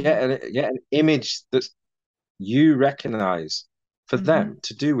 Just Mm-mm. get an image that you recognize for Mm-hmm. them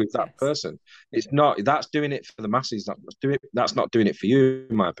to do with that Yes. person. It's not that's doing it for the masses. That's not doing it for you,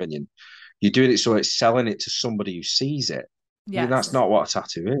 in my opinion. You're doing it so it's selling it to somebody who sees it. That's Yes. not what a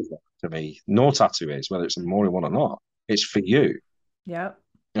tattoo is to me. No tattoo is, whether it's a memorial Mm-mm. one or not. It's for you. Yep.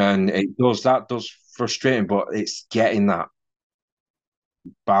 And that does frustrating, but it's getting that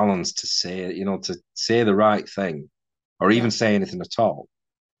balance to say, to say the right thing or even Yep. say anything at all.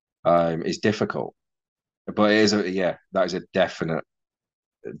 is difficult. But it is that is a definite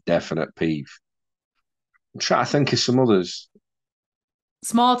peeve. I'm trying to think of some others.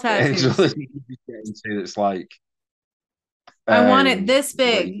 Small It's tattoos. others you could get into that's like I want it um this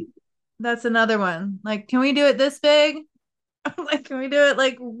like big. That's another one. Like, can we do it this big? Like, can we do it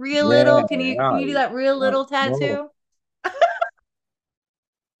like real yeah, little? Can you do right. that real Like little no. tattoo?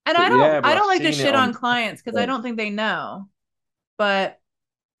 And But I don't yeah, I but I've don't like to seen it shit on on clients because I stuff. don't think they know. But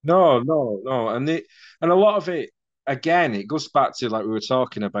No. And a lot of it again, it goes back to like we were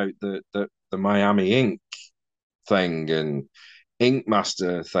talking about the Miami Ink thing and Ink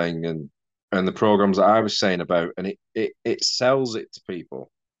Master thing and the programs that I was saying about, and it sells it to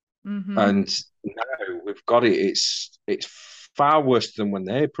people. mm-hmm, And now we've got it. It's far worse than when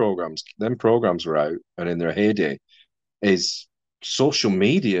them programs were out and in their heyday. Is social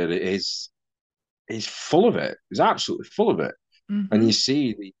media is full of it. It's absolutely full of it. And you mm-hmm,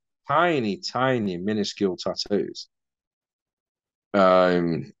 see the tiny, minuscule tattoos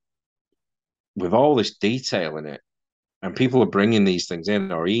um, with all this detail in it. And people are bringing these things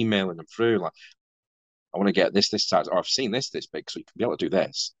in or emailing them through, like, I want to get this size, or I've seen this big, so you can be able to do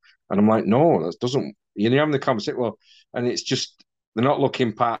this. And I'm like, no, that doesn't. You're having the conversation, well, and it's just they're not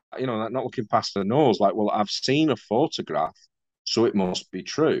looking past, they're not looking past the nose. Like, well, I've seen a photograph, so it must be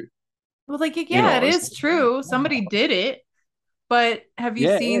true. well, like, yeah, it It's is true. Somebody did it. But have you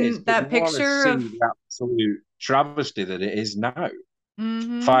yeah, it is, seen but you that want to picture of? see the absolute travesty that it is now,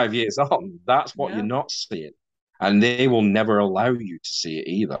 Mm-hmm. 5 years on. That's what you're Yep. not seeing, and they will never allow you to see it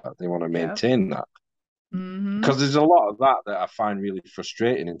either. They want to Yep. maintain that. Mm-hmm. Because there's a lot of that I find really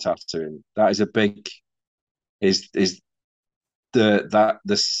frustrating in tattooing. That is a big is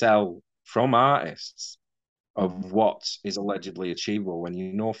the sell from artists of what is allegedly achievable when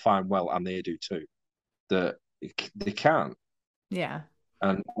you know fine well, and they do too, that they can't. Yeah.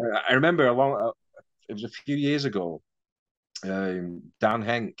 And I remember it was a few years ago. Dan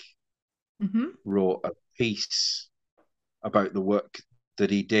Henk Mm-hmm. wrote a piece about the work that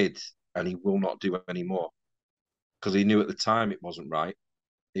he did, and he will not do anymore because he knew at the time it wasn't right,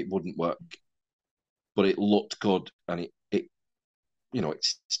 it wouldn't work, but it looked good, and it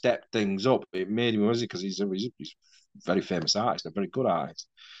stepped things up. It made him was because he's a very famous artist, a very good artist.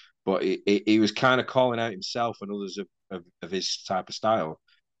 But he was kind of calling out himself and others of his type of style,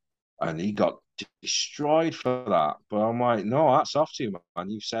 and he got destroyed for that. But I'm like, no, that's off to you, man.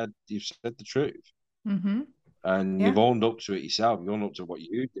 You've said the truth, Mm-hmm. and Yeah. you've owned up to it yourself. You owned up to what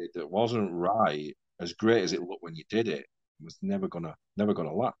you did that wasn't right. As great as it looked when you did it, it was never gonna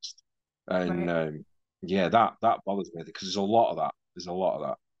last. And Right. yeah, that bothers me because there's a lot of that. There's a lot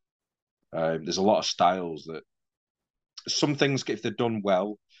of that. There's a lot of styles that some things, if they're done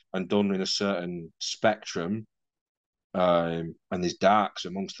well and done in a certain spectrum, and there's darks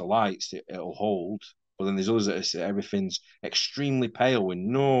amongst the lights, it'll hold. But then there's others that everything's extremely pale with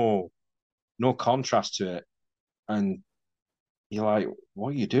no contrast to it, and you're like, what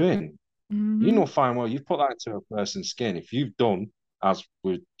are you doing? You Mm-hmm. know fine well you've put that into a person's skin. If you've done, as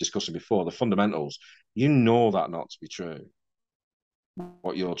we were discussing before, the fundamentals, you know that not to be true.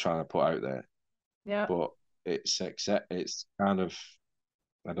 What you're trying to put out there, Yep. but it's kind of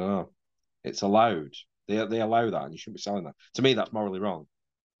I don't know. It's allowed. They allow that, and you shouldn't be selling that. To me, that's morally wrong.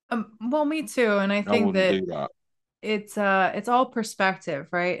 Well, me too. And I I think wouldn't that do that. it's all perspective,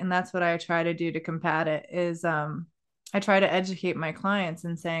 right? And that's what I try to do to combat it is I try to educate my clients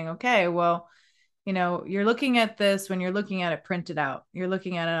and saying, okay, well, you're looking at this when you're looking at it printed out. You're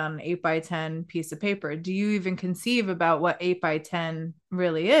looking at it on an 8 by 10 piece of paper. Do you even conceive about what 8 by 10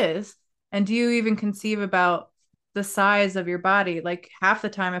 really is? And do you even conceive about the size of your body? Like half the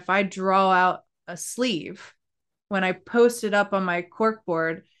time, if I draw out a sleeve, when I post it up on my cork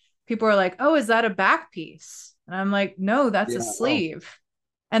board, people are like, oh, is that a back piece? And I'm like, no, that's a Yeah. Oh, sleeve.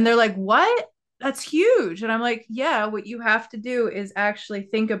 And they're like, what? That's huge. And I'm like, yeah, what you have to do is actually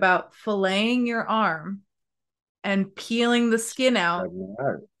think about filleting your arm and peeling the skin out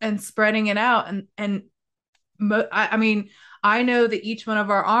no. and spreading it out. I mean, I know that each one of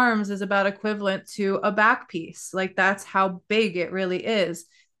our arms is about equivalent to a back piece. Like that's how big it really is.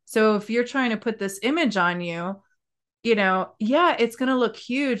 So if you're trying to put this image on you, yeah, it's going to look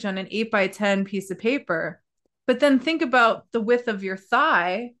huge on an 8 by 10 piece of paper. But then think about the width of your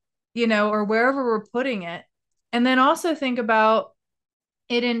thigh, or wherever we're putting it. And then also think about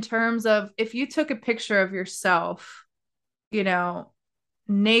it in terms of if you took a picture of yourself, you know,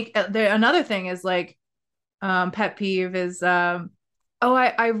 naked. Another thing is like pet peeve is oh,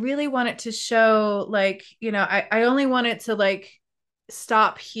 I really want it to show like, I only want it to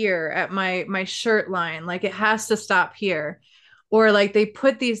stop here at my shirt line. Like it has to stop here. or like they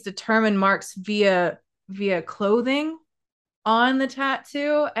put these determined marks via clothing on the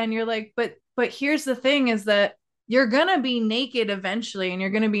tattoo, and you're like, but here's the thing is that you're gonna be naked eventually, and you're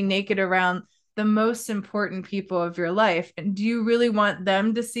gonna be naked around the most important people of your life, and do you really want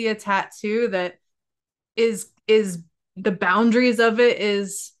them to see a tattoo that is the boundaries of it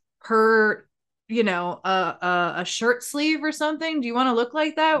is her, a shirt sleeve or something? Do you want to look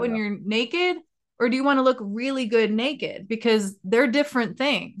like that when Yeah, you're naked, or do you want to look really good naked? Because they're different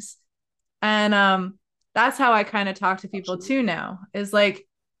things. And that's how I kind of talk to people too absolutely. now, is like,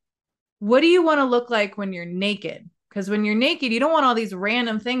 what do you want to look like when you're naked? Because when you're naked, you don't want all these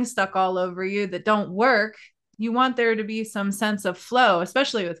random things stuck all over you that don't work. You want there to be some sense of flow,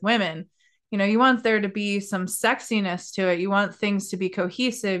 especially with women. You want there to be some sexiness to it. You want things to be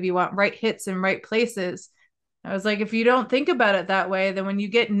cohesive. You want right hits in right places. I was like, if you don't think about it that way, then when you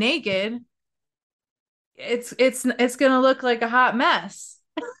get naked, it's gonna look like a hot mess.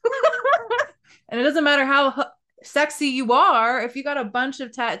 And it doesn't matter how sexy you are, if you got a bunch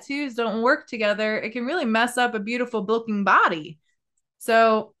of tattoos don't work together, it can really mess up a beautiful looking body.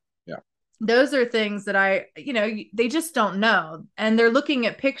 So Yeah, those are things that they just don't know. And they're looking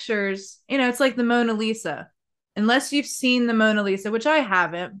at pictures, it's like the Mona Lisa. Unless you've seen the Mona Lisa, which I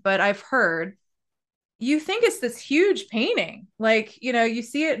haven't, but I've heard, you think it's this huge painting. Like, you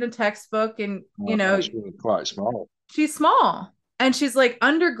see it in a textbook, and, well, actually quite small. she's small, and she's like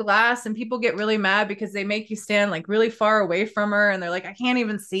under glass, and people get really mad because they make you stand like really far away from her, and they're like, I can't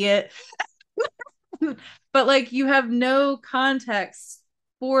even see it. But like, you have no context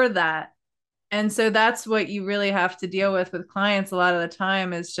for that. And so that's what you really have to deal with clients a lot of the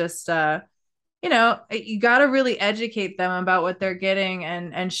time, is just you got to really educate them about what they're getting,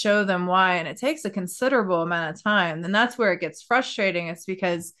 and show them why, and it takes a considerable amount of time. And that's where it gets frustrating. It's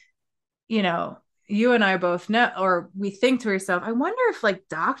because, you know, you and I both know, or we think to ourselves, I wonder if like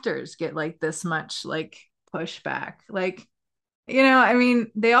doctors get like this much like pushback. Like, I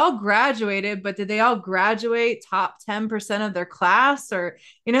mean, they all graduated, but did they all graduate top 10% of their class? Or,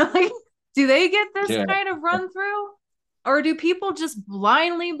 like, do they get this Yeah, kind of run through? Or do people just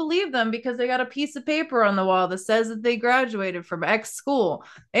blindly believe them because they got a piece of paper on the wall that says that they graduated from X school?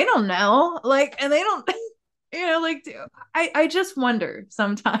 They don't know. Like, and they don't, like, I just wonder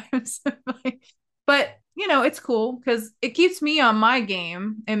sometimes. Like, but it's cool because it keeps me on my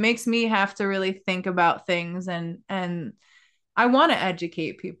game. It makes me have to really think about things, and I want to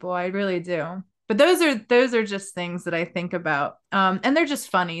educate people. I really do. But those are just things that I think about. And they're just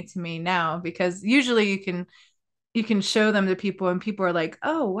funny to me now, because usually you can show them to people, and people are like,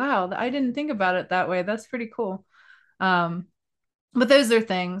 "Oh, wow, I didn't think about it that way. That's pretty cool." Um, but those are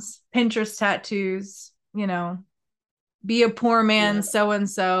things. Pinterest tattoos, be a poor man yeah, so and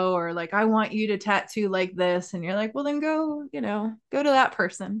so, or like, I want you to tattoo like this, and you're like, well, then go to that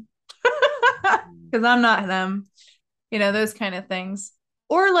person. Because I'm not them. Those kind of things.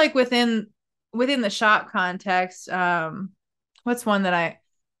 Or like within the shop context, what's one that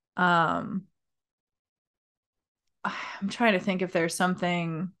um I'm trying to think if there's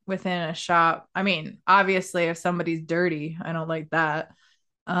something within a shop. I mean, obviously if somebody's dirty, I don't like that.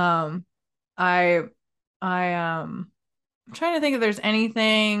 um I I'm trying to think if there's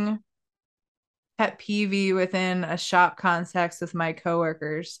anything pet peeve within a shop context with my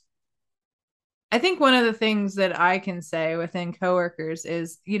coworkers. I think one of the things that I can say within coworkers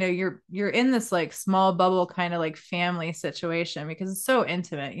is, you're in this like small bubble kind of like family situation, because it's so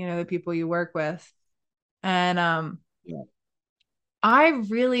intimate, the people you work with. And yeah,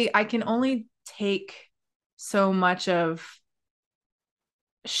 I can only take so much of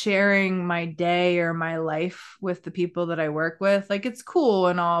sharing my day or my life with the people that I work with. Like, it's cool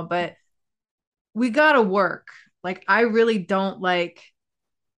and all, but we got to work. Like, I really don't like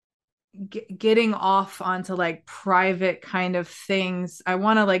getting off onto like private kind of things. I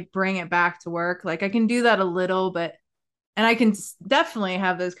want to like bring it back to work. Like, I can do that a little, but and I can definitely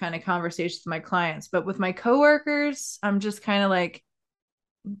have those kind of conversations with my clients, but with my coworkers, I'm just kind of like,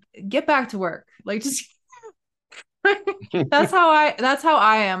 get back to work. Like, just that's how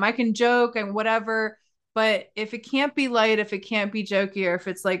I am. I can joke and whatever, but if it can't be light, if it can't be jokey, or if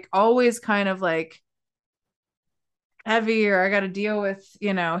it's like always kind of like heavy, or I got to deal with,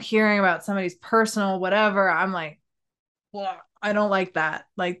 hearing about somebody's personal whatever, I'm like, well, I don't like that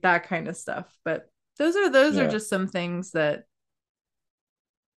kind of stuff. But those are yeah. just some things that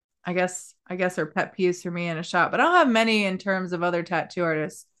I guess are pet peeves for me in a shop. But I don't have many in terms of other tattoo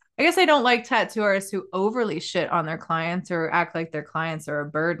artists. I guess I don't like tattoo artists who overly shit on their clients or act like their clients are a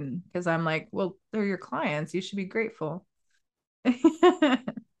burden, because I'm like, well, they're your clients. You should be grateful.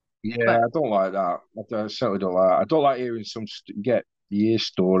 Yeah, But I don't like that. I certainly don't like that. I don't like hearing get year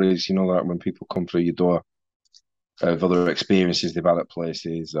stories, like when people come through your door of other experiences they've had at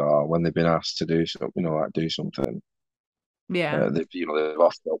places or when they've been asked to do something, like do something. yeah, They've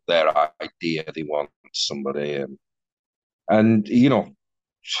offered up their idea they want somebody, and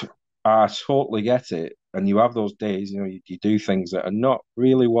I totally get it. And you have those days, you do things that are not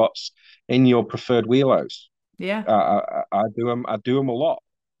really what's in your preferred wheelhouse. yeah. I do them. I do them a lot,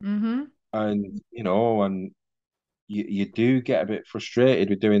 Mm-hmm. and you do get a bit frustrated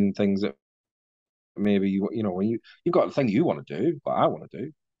with doing things that maybe when you've got the thing you want to do, but I want to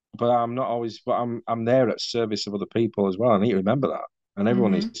do, but I'm not always. But I'm there at service of other people as well. I need to remember that, and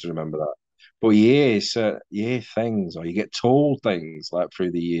everyone needs Mm-hmm. to remember that. But you hear things, or you get told things like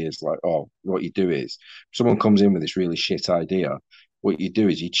through the years, like, oh, what you do is someone comes in with this really shit idea. What you do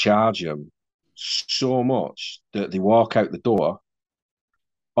is you charge them so much that they walk out the door,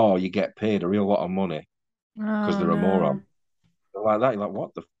 or you get paid a real lot of money because Oh they're a no. moron. Like that, you're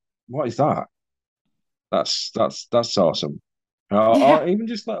like, what is that? That's awesome. Or Yeah. even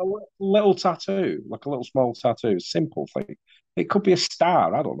just like a little tattoo, like a little small tattoo, simple thing. It could be a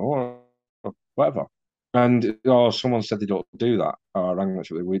star, I don't know, or whatever. And someone said they don't do that. Oh, rang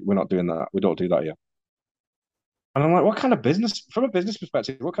actually, we're not doing that. We don't do that here. And I'm like, what kind of business, from a business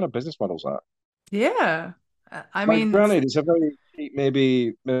perspective, what kind of business model is that? Yeah. I Like, mean, granted, it's a very cheap,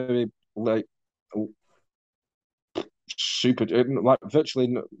 maybe like super, like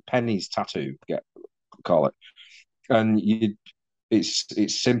virtually pennies tattoo, call it. And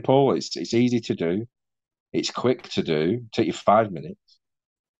it's simple, it's easy to do. It's quick to do, take you 5 minutes.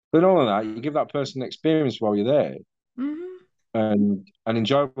 But all of that, you give that person an experience while you're there mhm. and an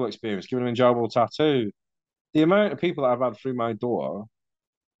enjoyable experience, give them an enjoyable tattoo. The amount of people that I've had through my door,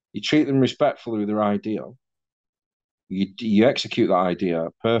 you treat them respectfully with their idea, you execute that idea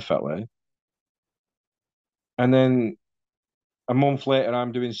perfectly, and then a month later,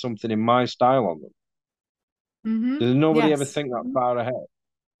 I'm doing something in my style on them. Mhm. Does nobody ever Yes. think that far ahead,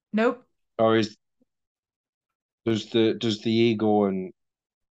 Nope. or does the ego and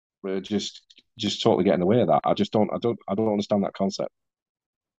just totally get in the way of that? I don't understand that concept.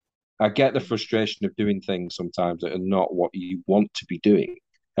 I get the frustration of doing things sometimes that are not what you want to be doing.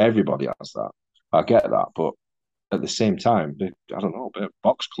 Everybody has that. I get that, but at the same time, I don't know, but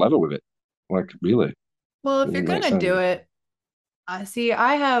box clever with it. Like really, Well, if you're doesn't make gonna sense. do it, I see.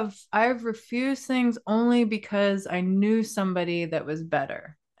 I've refused things only because I knew somebody that was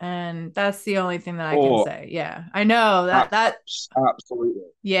better, and that's the only thing that I can Oh, say. Yeah, I know that. absolutely.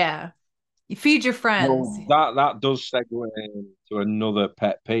 Yeah, you feed your friends. Well, that does segue into another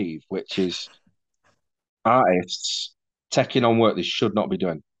pet peeve, which is artists taking on work they should not be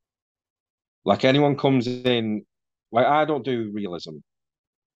doing. Like anyone comes in, like I don't do realism.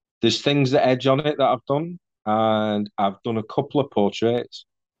 There's things that edge on it that I've done, and I've done a couple of portraits,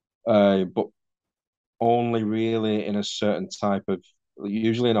 but only really in a certain type of,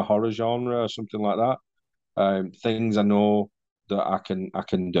 usually in a horror genre or something like that. Things I know that I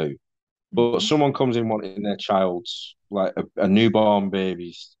can do. But Mhm. someone comes in wanting their child's like a newborn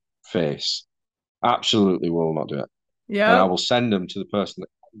baby's face, absolutely will not do it, and I Yep. will send them to the person that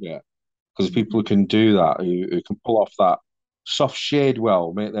can do it because people Mhm. who can do that, who can pull off that soft shade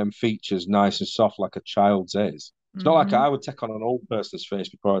well, make them features nice and soft like a child's is. It's not like I Mhm. would take on an old person's face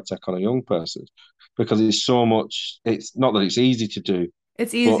before I take on a young person's because it's so much. It's not that it's easy to do,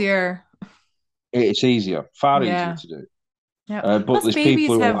 It's but easier. it's easier, far easier Yeah. to do. Yeah. But Plus, there's people babies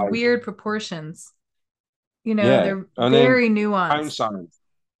who have are like, weird proportions. yeah, They're and then very pound nuanced. signs.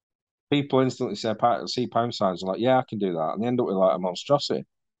 People instantly see pound signs and like, yeah, I can do that, and they end up with like a monstrosity,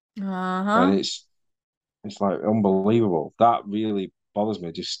 and Uh-huh. it's like unbelievable. That really bothers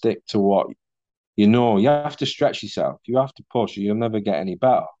me. Just stick to what you have to stretch yourself. You have to push, or you'll never get any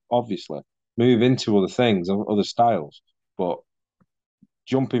better. Obviously, move into other things, other styles. But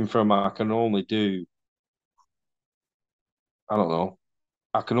jumping from I can only do, I don't know,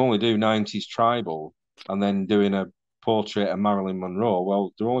 I can only do 90s tribal, and then doing a portrait of Marilyn Monroe.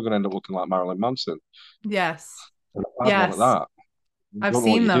 Well, they're only going to end up looking like Marilyn Manson. Yes. And a bad one at Yes. that. You I've don't know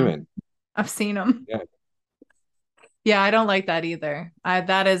what seen you're them. doing. I've seen them. Yeah. Yeah, I don't like that either.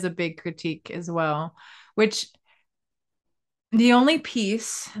 That is a big critique as well, which the only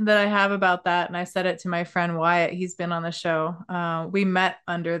piece that I have about that, and I said it to my friend Wyatt, he's been on the show. We met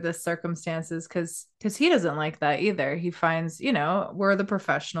under the circumstances because he doesn't like that either. He finds, we're the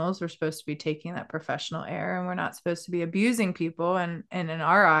professionals. We're supposed to be taking that professional air, and we're not supposed to be abusing people. And in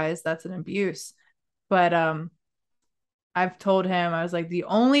our eyes, that's an abuse. But I've told him, I was like, the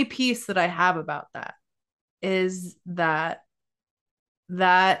only piece that I have about that is that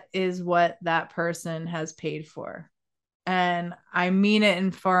that is what that person has paid for. And I mean it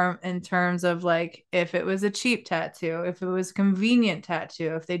in terms of like if it was a cheap tattoo, if it was convenient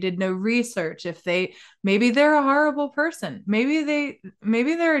tattoo, if they did no research, if they maybe they're a horrible person, maybe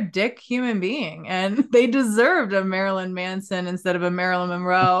they're a dick human being and they deserved a Marilyn Manson instead of a Marilyn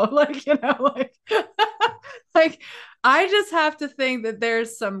Monroe. Like, like I just have to think that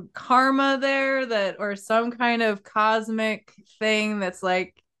there's some karma there that or some kind of cosmic thing that's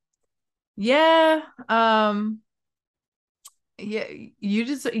like, yeah, yeah, you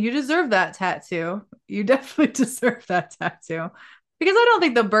deserve that tattoo. You definitely deserve that tattoo. Because I don't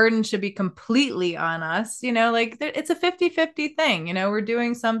think the burden should be completely on us, like it's a 50-50 thing, we're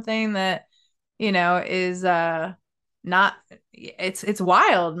doing something that, is not it's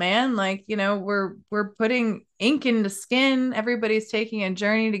wild, man. Like, we're putting ink into skin. Everybody's taking a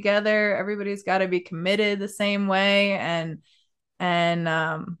journey together. Everybody's got to be committed the same way and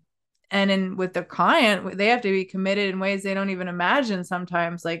and in with the client they have to be committed in ways they don't even imagine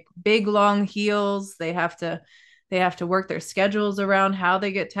sometimes, like big long heals. They have to work their schedules around how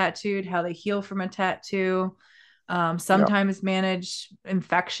they get tattooed, how they heal from a tattoo, Yeah. sometimes manage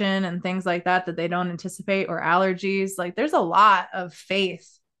infection and things like that they don't anticipate, or allergies. Like there's a lot of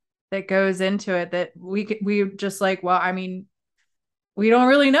faith that goes into it that we just like, well, I mean, we don't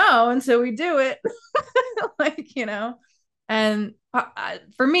really know until we do it. Like, and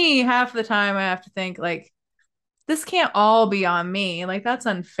for me, half the time I have to think like, this can't all be on me. Like that's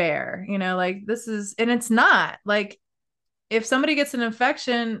unfair, like this is, and it's not like if somebody gets an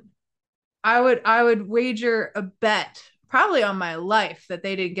infection, I would wager a bet probably on my life that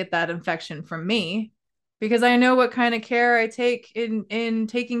they didn't get that infection from me, because I know what kind of care I take in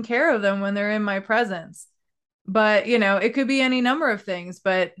taking care of them when they're in my presence. But it could be any number of things,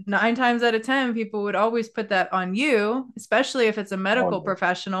 but 9 times out of 10 people would always put that on you, especially if it's a Oh, medical yeah.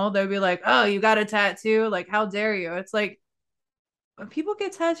 professional. They'll be like, oh, you got a tattoo, like how dare you. It's like people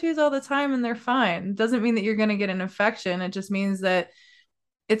get tattoos all the time and they're fine. It doesn't mean that you're going to get an infection. It just means that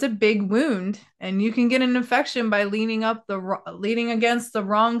it's a big wound and you can get an infection by leaning against the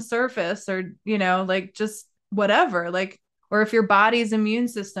wrong surface, or like just whatever, like, or if your body's immune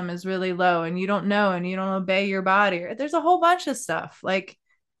system is really low and you don't know and you don't obey your body. There's a whole bunch of stuff like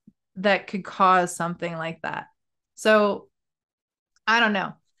that could cause something like that. So I don't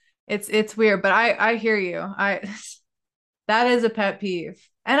know, it's weird, but I hear you. I That is a pet peeve.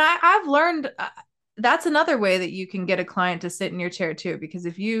 And I've learned that's another way that you can get a client to sit in your chair too, because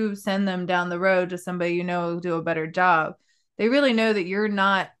if you send them down the road to somebody will do a better job, they really know that you're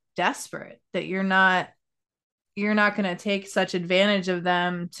not desperate, that you're not going to take such advantage of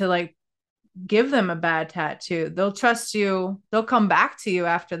them to like give them a bad tattoo. They'll trust you. They'll come back to you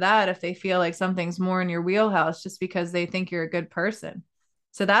after that if they feel like something's more in your wheelhouse just because they think you're a good person.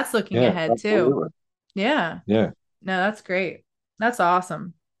 So that's looking Yeah, ahead too. absolutely. Yeah. Yeah. No, that's great. That's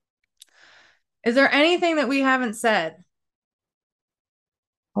awesome. Is there anything that we haven't said?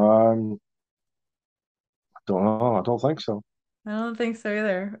 I don't know. I don't think so. I don't think so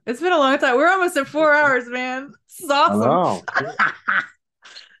either. It's been a long time. We're almost at 4 hours, man. This is I awesome. know.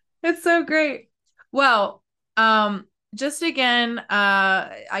 It's so great. Well, just again,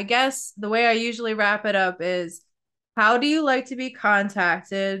 I guess the way I usually wrap it up is, how do you like to be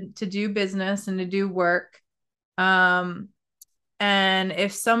contacted to do business and to do work? Um, and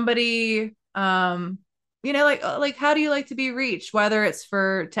if somebody, like how do you like to be reached, whether it's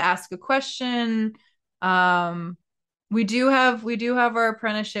for to ask a question. um we do have our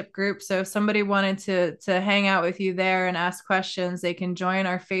apprenticeship group, so if somebody wanted to hang out with you there and ask questions, they can join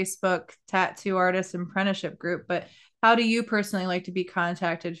our Facebook Tattoo Artist Apprenticeship group. But how do you personally like to be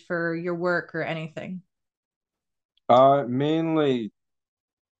contacted for your work or anything? Mainly,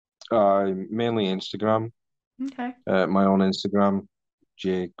 mainly Instagram. Okay. My own Instagram,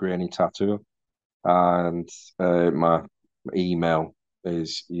 J Greaney Tattoo, and my email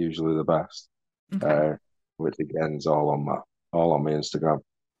is usually the best. Okay. Uh, which again is all on my Instagram.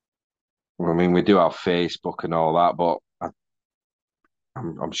 I mean, we do have Facebook and all that, but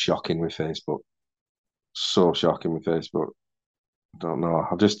I'm shocking with Facebook. So shocking with Facebook. I don't know.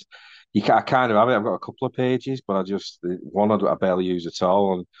 I kind of have it. I've got a couple of pages, but I barely use at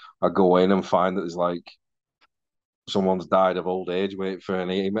all, and I go in and find that there's like someone's died of old age waiting for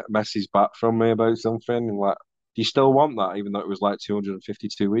an message back from me about something, and like, do you still want that, even though it was like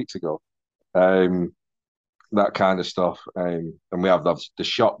 252 weeks ago? Um, that kind of stuff. And we have the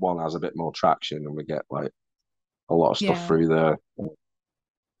shop one has a bit more traction, and we get like a lot of stuff Yeah. through there.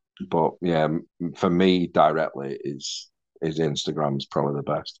 But yeah, for me directly is Instagram's probably the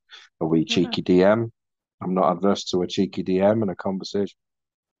best. A wee Yeah. cheeky DM. I'm not adverse to a cheeky DM and a conversation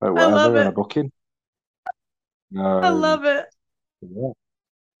about I love whatever and a it. booking. I Um, love it. yeah,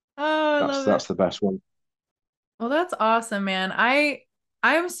 Oh, I love that's it. the best one. Well, that's awesome, man.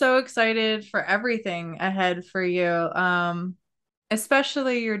 I'm so excited for everything ahead for you.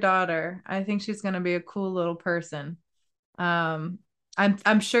 Especially your daughter. I think she's going to be a cool little person. Um,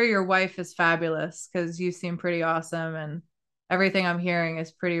 I'm sure your wife is fabulous because you seem pretty awesome and everything I'm hearing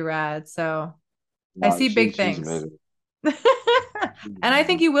is pretty rad. So I No, see big she's things. amazing. And I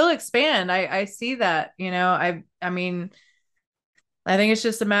think you will expand. I see that, I mean, I think it's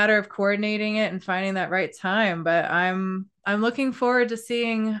just a matter of coordinating it and finding that right time. But I'm looking forward to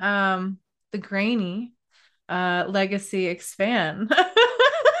seeing the Greaney legacy expand.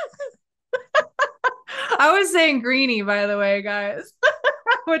 I was saying Greeny, by the way, guys,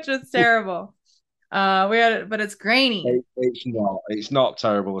 which is terrible. We had it, but it's Grainy. It's not. It's not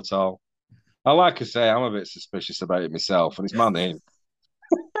terrible at all. I like to say I'm a bit suspicious about it myself, and it's my name.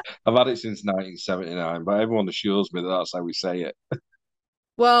 I've had it since 1979, but everyone assures me that that's how we say it.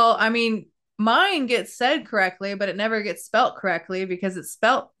 Well, I mean, mine gets said correctly, but it never gets spelt correctly because it's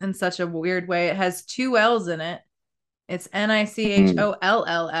spelt in such a weird way. It has two L's in it. It's Mm,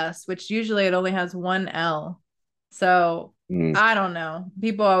 Nicholls, which usually it only has one L. So mm, I don't know.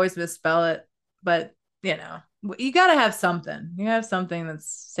 People always misspell it, but you know, you got to have something. You have something that's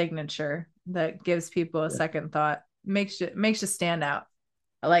signature that gives people a yeah. second thought. Makes you stand out.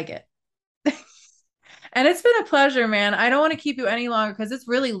 I like it. And it's been a pleasure, man. I don't want to keep you any longer because it's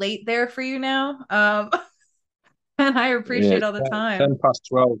really late there for you now. And I Yeah, appreciate it's all the 10 time. past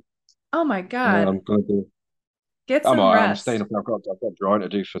 12. Oh my God. I'm gonna do. Get I'm some all right. I'm staying rest. up. I've got drawing to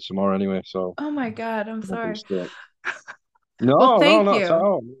do for tomorrow anyway, so Oh my God. I'm I'm gonna sorry. stay up. Well, No, thank not at you.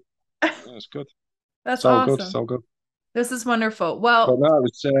 all. Yeah, it's good. That's It's all good. It's awesome. all good. This is wonderful. But Well, no,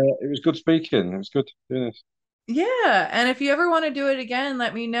 it was good speaking. It was good doing this. yeah. And if you ever want to do it again,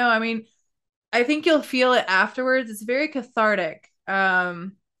 let me know. I mean, I think you'll feel it afterwards. It's very cathartic.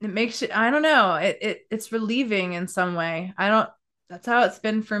 It makes you, I don't know, it's relieving in some way. I don't, that's how it's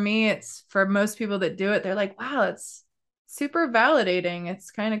been for me. It's for most people that do it, they're like, wow, it's super validating. It's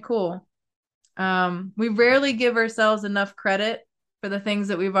kind of cool. We rarely give ourselves enough credit for the things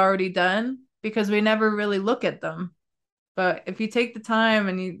that we've already done because we never really look at them. But if you take the time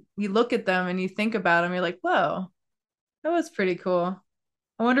and you look at them and you think about them, you're like, whoa, that was pretty cool.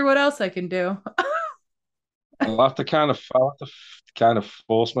 I wonder what else I can do. I'll have to kind of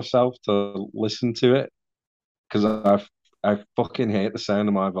force myself to listen to it because I fucking hate the sound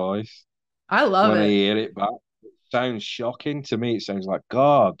of my voice I love when I it. hear it back. It sounds shocking to me. It sounds like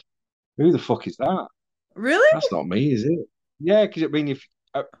God. Who the fuck is that? Really? That's not me, is it? Yeah, because I mean,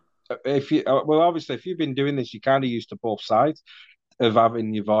 if you well, obviously, if you've been doing this, you're kind of used to both sides of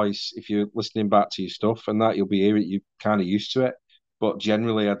having your voice. If you're listening back to your stuff and that, you'll be hearing you kind of used to it. But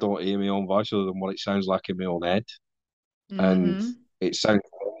generally, I don't hear my own voice other than what it sounds like in my own head, and Mm-hmm. it sounds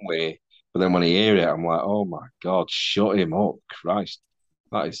one way. But then when I hear it, I'm like, oh my God, shut him up, Christ,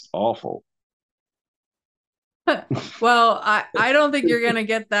 that is awful. Well, I don't think you're gonna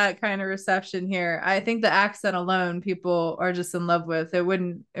get that kind of reception here. I think the accent alone people are just in love with. It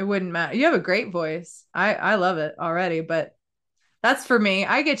wouldn't matter. You have a great voice. I love it already, but that's for me.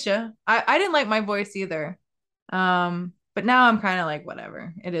 I get you. I didn't like my voice either. But now I'm kind of like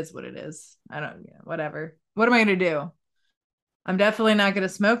whatever. It is what it is. I don't, whatever. What am I gonna do? I'm definitely not gonna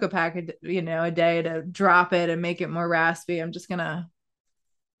smoke a pack, a day to drop it and make it more raspy. I'm just gonna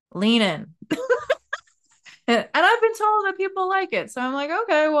lean in. And I've been told that people like it. So I'm like,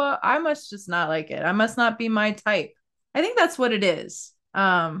 okay, well, I must just not like it. I must not be my type. I think that's what it is.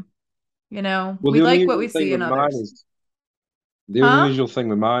 Well, We like what we see in others. the Huh? unusual thing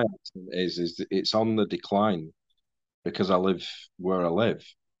with my accent is that it's on the decline because I live where I live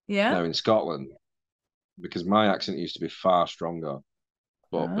Yeah. now in Scotland. Because my accent used to be far stronger,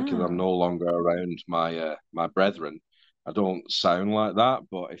 but because I'm Oh. no longer around my brethren, I don't sound like that.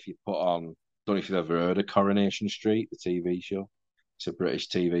 But if you put on, don't know if you've ever heard of Coronation Street, the TV show. It's a British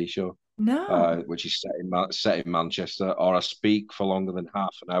TV show, No. which is set in Manchester. Or I speak for longer than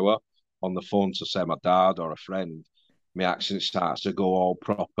half an hour on the phone to say my dad or a friend. My accent starts to go all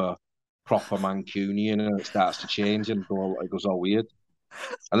proper Mancunian, and it starts to change and it goes all weird.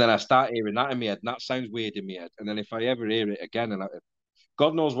 And then I start hearing that in my head, and that sounds weird in my head. And then if I ever hear it again,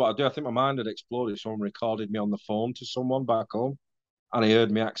 God knows what I do, I think my mind had exploded. Someone recorded me on the phone to someone back home, and I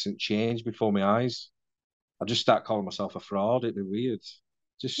heard my accent change before my eyes. I just start calling myself a fraud. It'd be weird,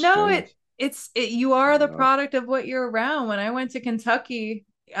 just No, strange. you are the No. product of what you're around. When I went to Kentucky,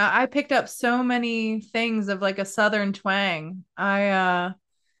 I picked up so many things of like a southern twang.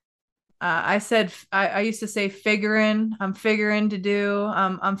 I said I used to say figuring. I'm figuring to do.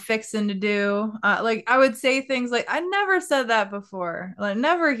 I'm fixing to do. Like I would say things like I never said that before. Like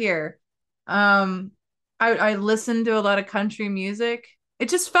never here. Um, I listened to a lot of country music. It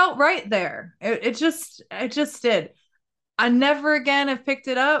just felt right there. It just did. I never again have picked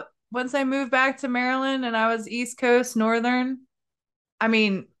it up once I moved back to Maryland and I was East Coast Northern. I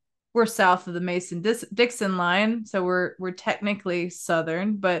mean, we're south of the Mason-Dixon line, so we're technically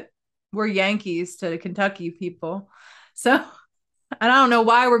Southern, but we're Yankees to the Kentucky people. So, and I don't know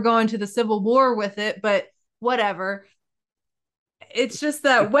why we're going to the Civil War with it, but whatever. It's just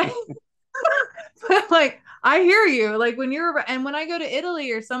that way. But like, I hear you. Like when and when I go to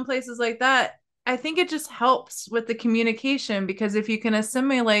Italy or some places like that, I think it just helps with the communication because if you can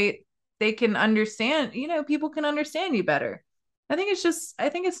assimilate, they can understand, people can understand you better. I think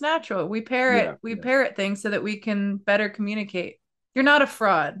it's natural. Yeah, We yeah. parrot things so that we can better communicate. You're not a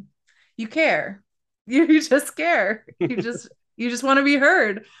fraud. You care. You just care. You just want to be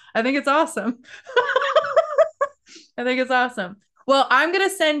heard. I think it's awesome. I think it's awesome. Well, I'm gonna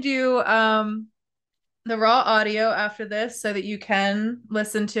send you the raw audio after this so that you can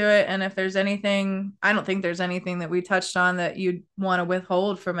listen to it. And if there's anything, I don't think there's anything that we touched on that you'd want to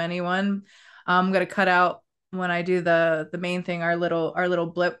withhold from anyone. I'm gonna cut out when I do the main thing, our little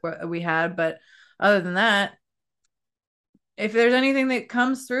blip we had. But other than that, if there's anything that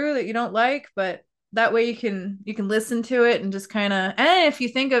comes through that you don't like, but that way you can listen to it and just kind of, and if you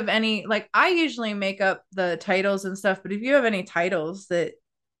think of any, like I usually make up the titles and stuff, but if you have any titles that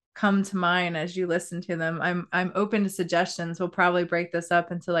come to mind as you listen to them, I'm open to suggestions. We'll probably break this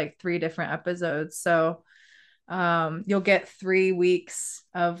up into like 3 different episodes, so you'll get 3 weeks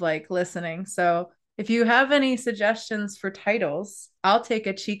of like listening. So if you have any suggestions for titles, I'll take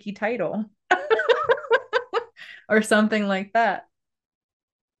a cheeky title or something like that.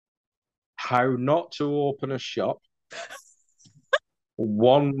 How not to open a shop.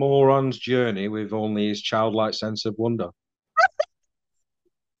 One moron's journey with only his childlike sense of wonder.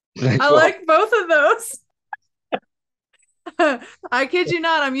 I Next one. like both of those. I kid you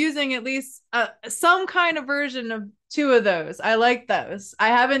not, I'm using at least some kind of version of 2 of those. I like those. I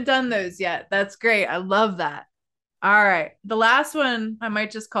haven't done those yet. That's great. I love that. All right. The last one I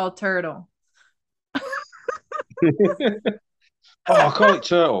might just call Turtle. Oh, I call it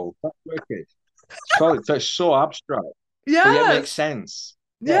turtle. That's wicked. Just call it. It's so abstract, but yet makes Yes. sense.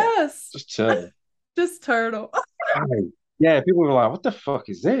 Yeah, Yes. just turtle. Just Turtle. Aye. Yeah, people were like, "What the fuck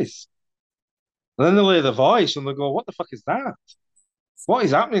is this?" And then they hear the voice and they go, "What the fuck is that? What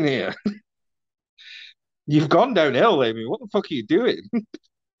is happening here? You've gone downhill, Amy. What the fuck are you doing?"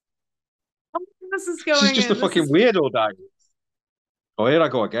 This is She's going just a in. This fucking is weirdo, Diane. Oh, here I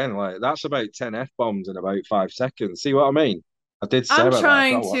go again. Like that's about 10 F-bombs in about 5 seconds. See what I mean? I did say I'm about that. I've got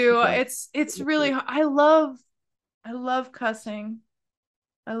trying to watch it to. again. It's really I love cussing.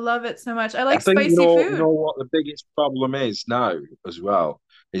 I love it so much. I I like think spicy you know food. what the biggest problem is now as well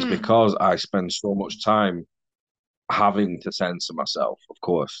is Hmm. because I spend so much time having to censor myself, of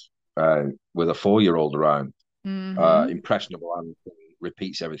course, with a 4-year-old around, Mm-hmm. impressionable and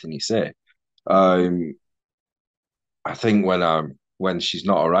repeats everything you say. Um, I think when she's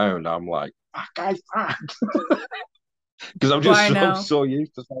not around, I'm like, "Ah, guys, because I'm Well, just I so know. so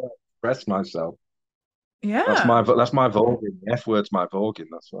used to trying to express myself. Yeah. That's my voguing. The F word's my voguing.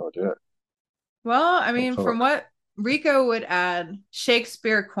 That's what I do. Well, I Oh, mean, from fuck. what Rico would add,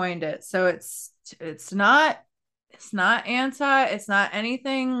 Shakespeare coined it. So it's not it's not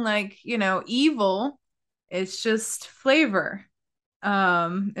anything like, evil. It's just flavor.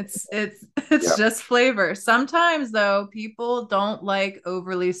 It's Yeah, just flavor. Sometimes though, people don't like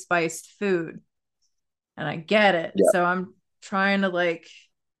overly spiced food, and I get it. yeah, So I'm trying to like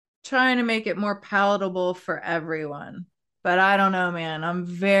trying to make it more palatable for everyone. But I don't know, man. I'm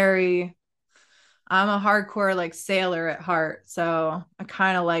a hardcore like sailor at heart, so I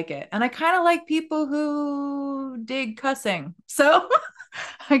kind of like it. And I kind of like people who dig cussing. So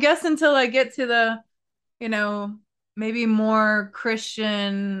I guess until I get to the, you know, maybe more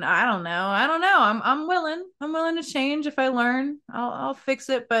Christian, I don't know. I don't know. I'm willing. I'm willing to change if I learn. I'll fix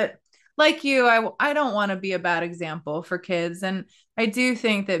it, but like you, I don't want to be a bad example for kids, and I do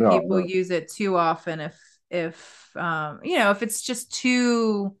think that no, people no. use it too often if if it's just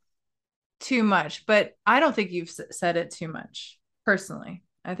too much, but I don't think you've said it too much personally.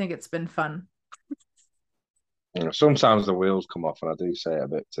 I think it's been fun. Sometimes the wheels come off, and I do say it a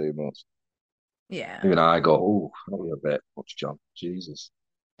bit too much. Yeah. Even I go, "Oh, that was a bit much, John. Jesus."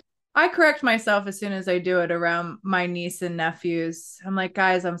 I correct myself as soon as I do it around my niece and nephews. I'm like,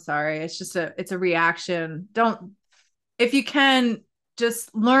 guys, I'm sorry. It's a reaction. Don't, if you can,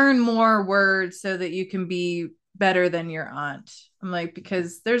 just learn more words so that you can be better than your aunt. I'm like,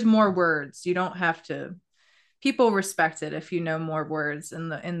 because there's more words. You don't have to, people respect it if you know more words in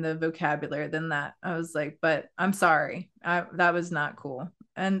the vocabulary than that. I was like, but I'm sorry. That was not cool.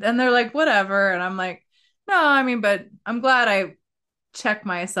 And they're like, whatever. And I'm like, no, I mean, but I'm glad I check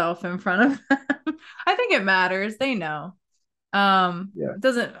myself in front of them. I think it matters. They know. Yeah. It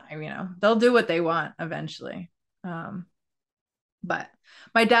doesn't, they'll do what they want eventually. But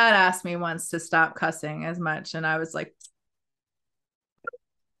my dad asked me once to stop cussing as much, and I was like,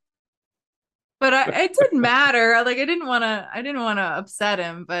 but it didn't matter. Like I didn't want to upset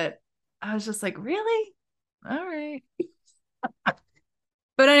him, but I was just like, really? All right.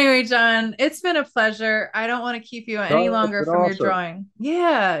 But anyway, John, it's been a pleasure. I don't want to keep you any No, it's longer been from your awesome. drawing.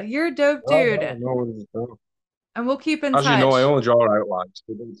 Yeah, you're a dope No, dude. no, no worries at all. And we'll keep in As you know, I touch. only draw outlines.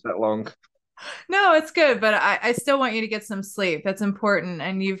 So it doesn't take long. No, it's good, but I still want you to get some sleep. That's important.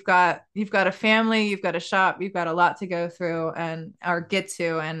 And you've got a family, you've got a shop, you've got a lot to go through and or get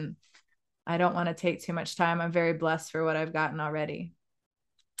to. And I don't want to take too much time. I'm very blessed for what I've gotten already.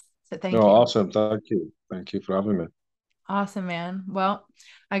 So No, thank you. awesome. Thank you. Thank you for having me. Awesome, man. Well,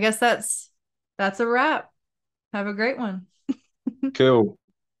 I guess that's a wrap. Have a great one. Cool.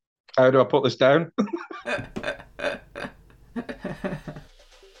 How do I put this down?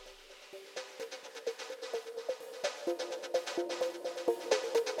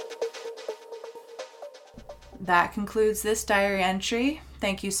 That concludes this diary entry.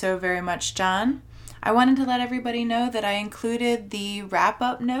 Thank you so very much, John. I wanted to let everybody know that I included the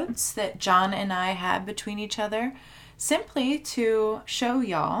wrap-up notes that John and I had between each other, simply to show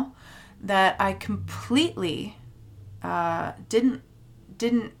y'all that I completely didn't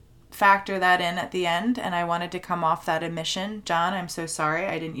factor that in at the end, and I wanted to come off that admission. John, I'm so sorry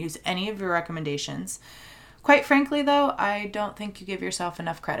I didn't use any of your recommendations. Quite frankly, though, I don't think you give yourself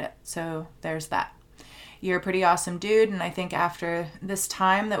enough credit, so there's that. You're a pretty awesome dude, and I think after this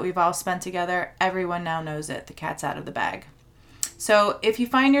time that we've all spent together, everyone now knows it. The cat's out of the bag. So if you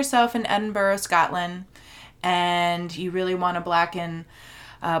find yourself in Edinburgh, Scotland, and you really want a black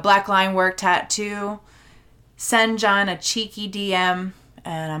line work tattoo, send John a cheeky DM,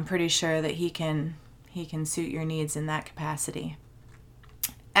 and I'm pretty sure that he can suit your needs in that capacity.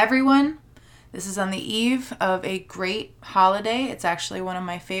 Everyone, this is on the eve of a great holiday. It's actually one of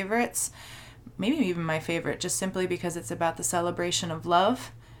my favorites. Maybe even my favorite, just simply because it's about the celebration of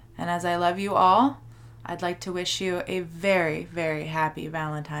love. And as I love you all, I'd like to wish you a very, very happy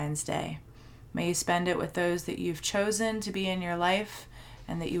Valentine's Day. May you spend it with those that you've chosen to be in your life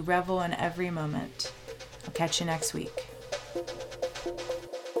and that you revel in every moment. I'll catch you next week.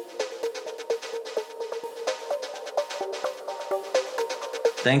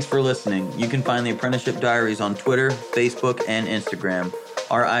 Thanks for listening. You can find the Apprenticeship Diaries on Twitter, Facebook, and Instagram.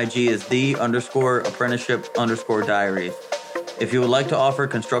 Our IG is the_apprenticeship_diaries. If you would like to offer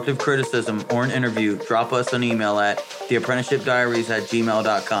constructive criticism or an interview, drop us an email at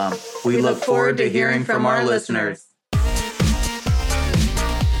theapprenticeshipdiaries@gmail.com. We look forward to hearing from our listeners.